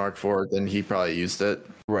a trademark for it, then he probably used it.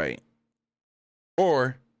 Right.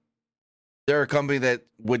 Or they're a company that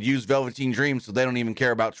would use Velveteen Dream, so they don't even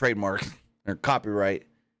care about trademarks or copyright.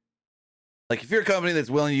 If you're a company that's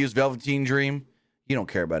willing to use Velveteen Dream, you don't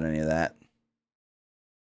care about any of that.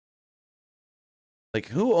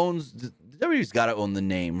 Who owns... WWE's got to own the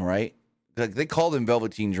name, right? They call them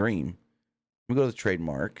Velveteen Dream. Let me go to the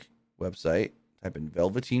trademark website. Type in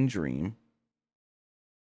Velveteen Dream.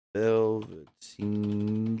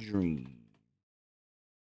 Velveteen Dream.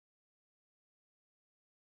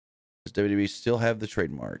 Does WWE still have the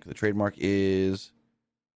trademark? The trademark is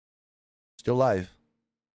still live.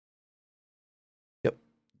 Yep.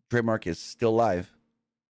 Trademark is still live.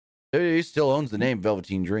 WWE still owns the name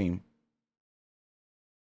Velveteen Dream.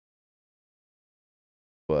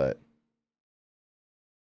 But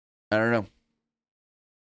I don't know.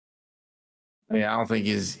 Yeah, I don't think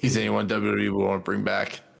he's anyone WWE will want to bring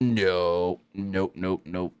back. No.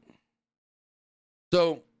 Nope.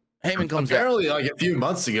 So Heyman comes apparently like a few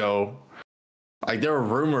months ago, like there were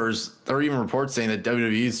rumors, there were even reports saying that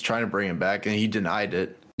WWE is trying to bring him back, and he denied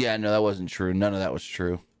it. Yeah, no, that wasn't true. None of that was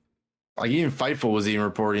true. Like even Fightful was even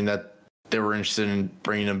reporting that they were interested in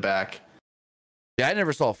bringing him back. Yeah, I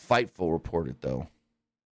never saw Fightful report it though.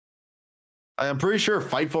 I'm pretty sure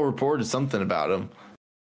Fightful reported something about him,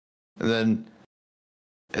 and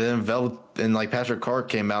then Patrick Clark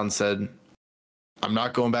came out and said, "I'm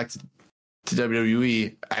not going back to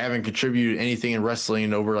WWE. I haven't contributed anything in wrestling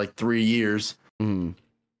in over like 3 years." Mm.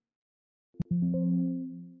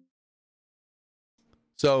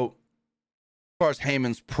 So, as far as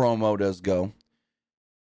Heyman's promo does go,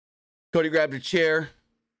 Cody grabbed a chair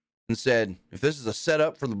and said, "If this is a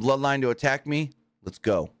setup for the Bloodline to attack me, let's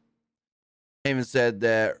go." Heyman said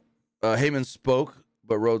that Heyman spoke,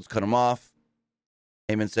 but Rhodes cut him off.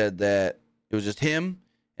 Heyman said that it was just him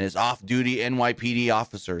and his off-duty NYPD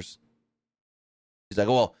officers. He's like,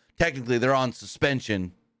 well, technically they're on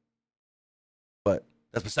suspension, but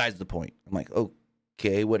that's besides the point. I'm like,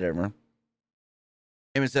 okay, whatever.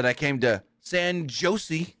 Heyman said, I came to San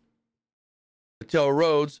Jose to tell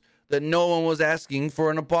Rhodes that no one was asking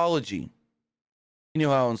for an apology. He knew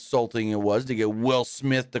how insulting it was to get Will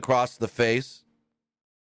Smith across the face.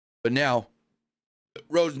 But now,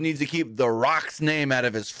 Rhodes needs to keep The Rock's name out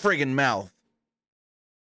of his friggin' mouth.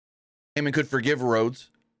 Heyman could forgive Rhodes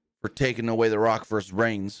for taking away The Rock versus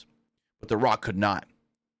Reigns, but The Rock could not.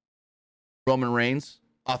 Roman Reigns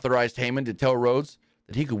authorized Heyman to tell Rhodes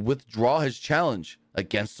that he could withdraw his challenge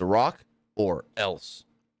against The Rock or else.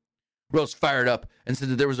 Rhodes fired up and said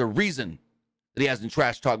that there was a reason that he hasn't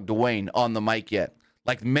trash-talked Dwayne on the mic yet.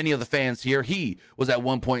 Like many of the fans here, he was at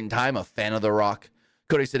one point in time a fan of The Rock.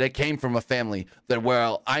 Cody said it came from a family that,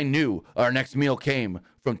 well, I knew our next meal came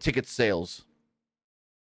from ticket sales.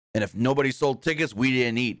 And if nobody sold tickets, we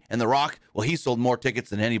didn't eat. And The Rock, well, he sold more tickets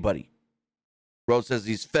than anybody. Rhodes says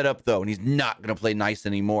he's fed up, though, and he's not going to play nice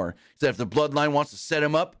anymore. He said if the Bloodline wants to set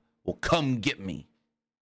him up, well, come get me.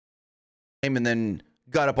 Heyman then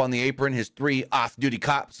got up on the apron. His 3 off-duty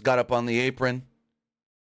cops got up on the apron.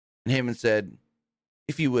 And Heyman said,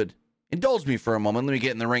 if you would indulge me for a moment, let me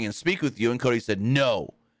get in the ring and speak with you. And Cody said,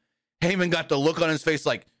 no. Heyman got the look on his face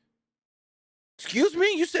like, excuse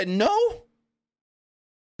me? You said no?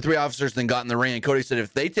 The 3 officers then got in the ring, and Cody said,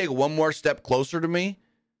 if they take one more step closer to me,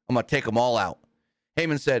 I'm going to take them all out.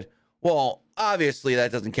 Heyman said, well, obviously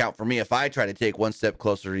that doesn't count for me if I try to take one step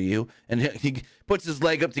closer to you. And he puts his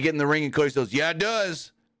leg up to get in the ring, and Cody says, yeah, it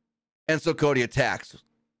does. And so Cody attacks.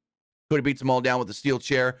 Cody beats them all down with a steel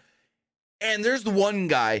chair. And there's the one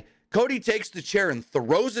guy. Cody takes the chair and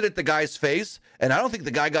throws it at the guy's face, and I don't think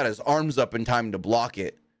the guy got his arms up in time to block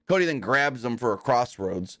it. Cody then grabs him for a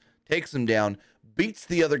crossroads, takes him down, beats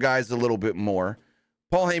the other guys a little bit more.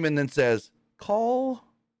 Paul Heyman then says, call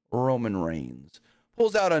Roman Reigns.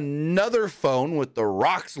 Pulls out another phone with The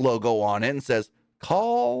Rock's logo on it and says,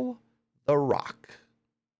 call The Rock.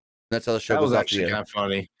 That's how the show goes off the air. That was actually kind of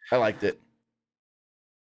funny. I liked it.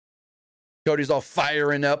 Cody's all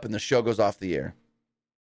firing up, and the show goes off the air.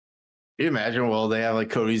 Can you imagine? Well, they have like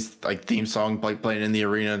Cody's like theme song like playing in the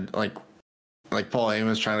arena, like Paul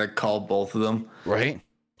Heyman's trying to call both of them, right,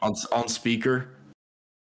 on speaker.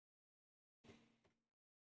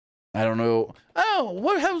 I don't know. Oh,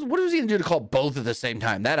 what was he gonna do to call both at the same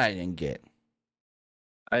time? That I didn't get.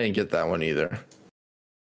 I didn't get that one either.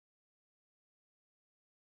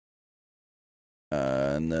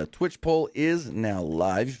 And the Twitch poll is now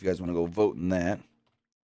live. If you guys want to go vote in that.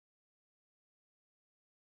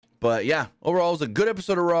 But yeah, overall, it was a good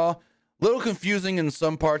episode of Raw. A little confusing in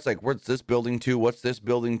some parts, like what's this building to? What's this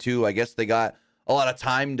building to? I guess they got a lot of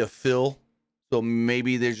time to fill. So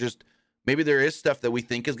maybe there is stuff that we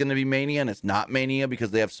think is going to be Mania, and it's not Mania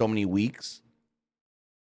because they have so many weeks.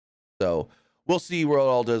 So we'll see where it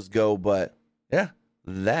all does go. But yeah,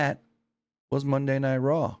 that was Monday Night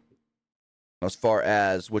Raw. As far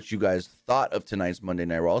as what you guys thought of tonight's Monday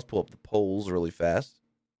Night Raw, let's pull up the polls really fast.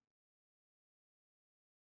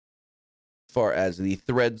 As far as the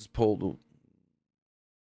threads poll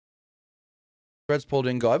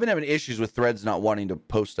didn't go. I've been having issues with threads not wanting to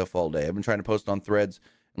post stuff all day. I've been trying to post on threads,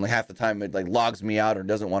 and like half the time it like logs me out or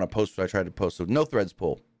doesn't want to post what I try to post. So no threads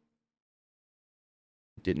poll.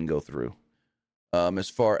 Didn't go through. As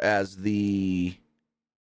far as the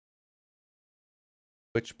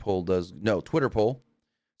Twitter poll,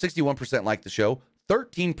 61% liked the show,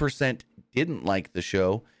 13% didn't like the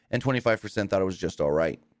show, and 25% thought it was just all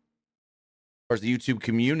right. As far as the YouTube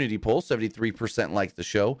community poll, 73% liked the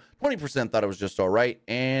show, 20% thought it was just all right,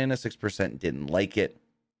 and 6% didn't like it.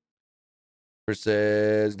 Chris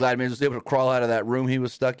says, glad man was able to crawl out of that room he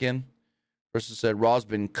was stuck in. Person said, Raw's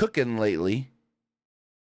been cooking lately.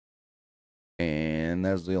 And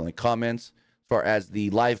that's the only comments. As far as the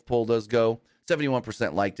live poll does go,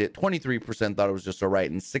 71% liked it, 23% thought it was just all right,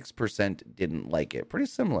 and 6% didn't like it. Pretty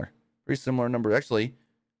similar number. Actually,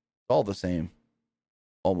 all the same,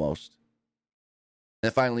 almost.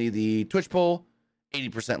 And finally, the Twitch poll,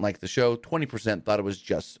 80% liked the show, 20% thought it was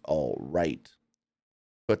just all right.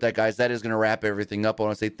 But that, guys, that is going to wrap everything up. I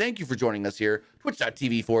want to say thank you for joining us here.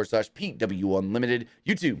 Twitch.tv/PW Unlimited,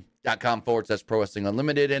 YouTube.com/Pro Wrestling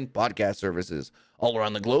Unlimited, and podcast services all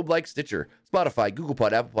around the globe like Stitcher, Spotify, Google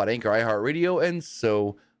Pod, Apple Pod, Anchor, iHeartRadio, and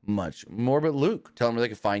so much more. But Luke, tell them where they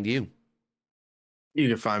can find you. You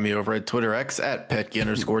can find me over at Twitter X at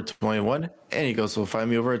Petke_21, and you can also find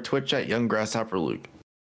me over at Twitch at YoungGrasshopperLuke.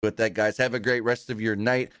 With that, guys, have a great rest of your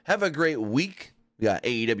night. Have a great week. We got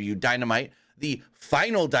AEW Dynamite, the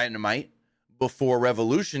final Dynamite before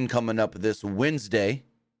Revolution coming up this Wednesday.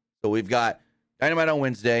 So we've got Dynamite on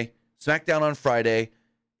Wednesday, SmackDown on Friday,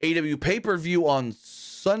 AEW pay-per-view on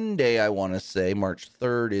Sunday, I want to say. March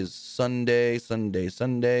 3rd is Sunday.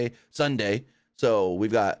 So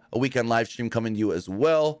we've got a weekend live stream coming to you as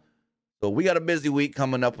well. So we got a busy week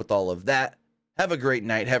coming up with all of that. Have a great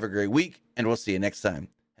night. Have a great week. And we'll see you next time.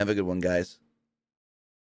 Have a good one, guys.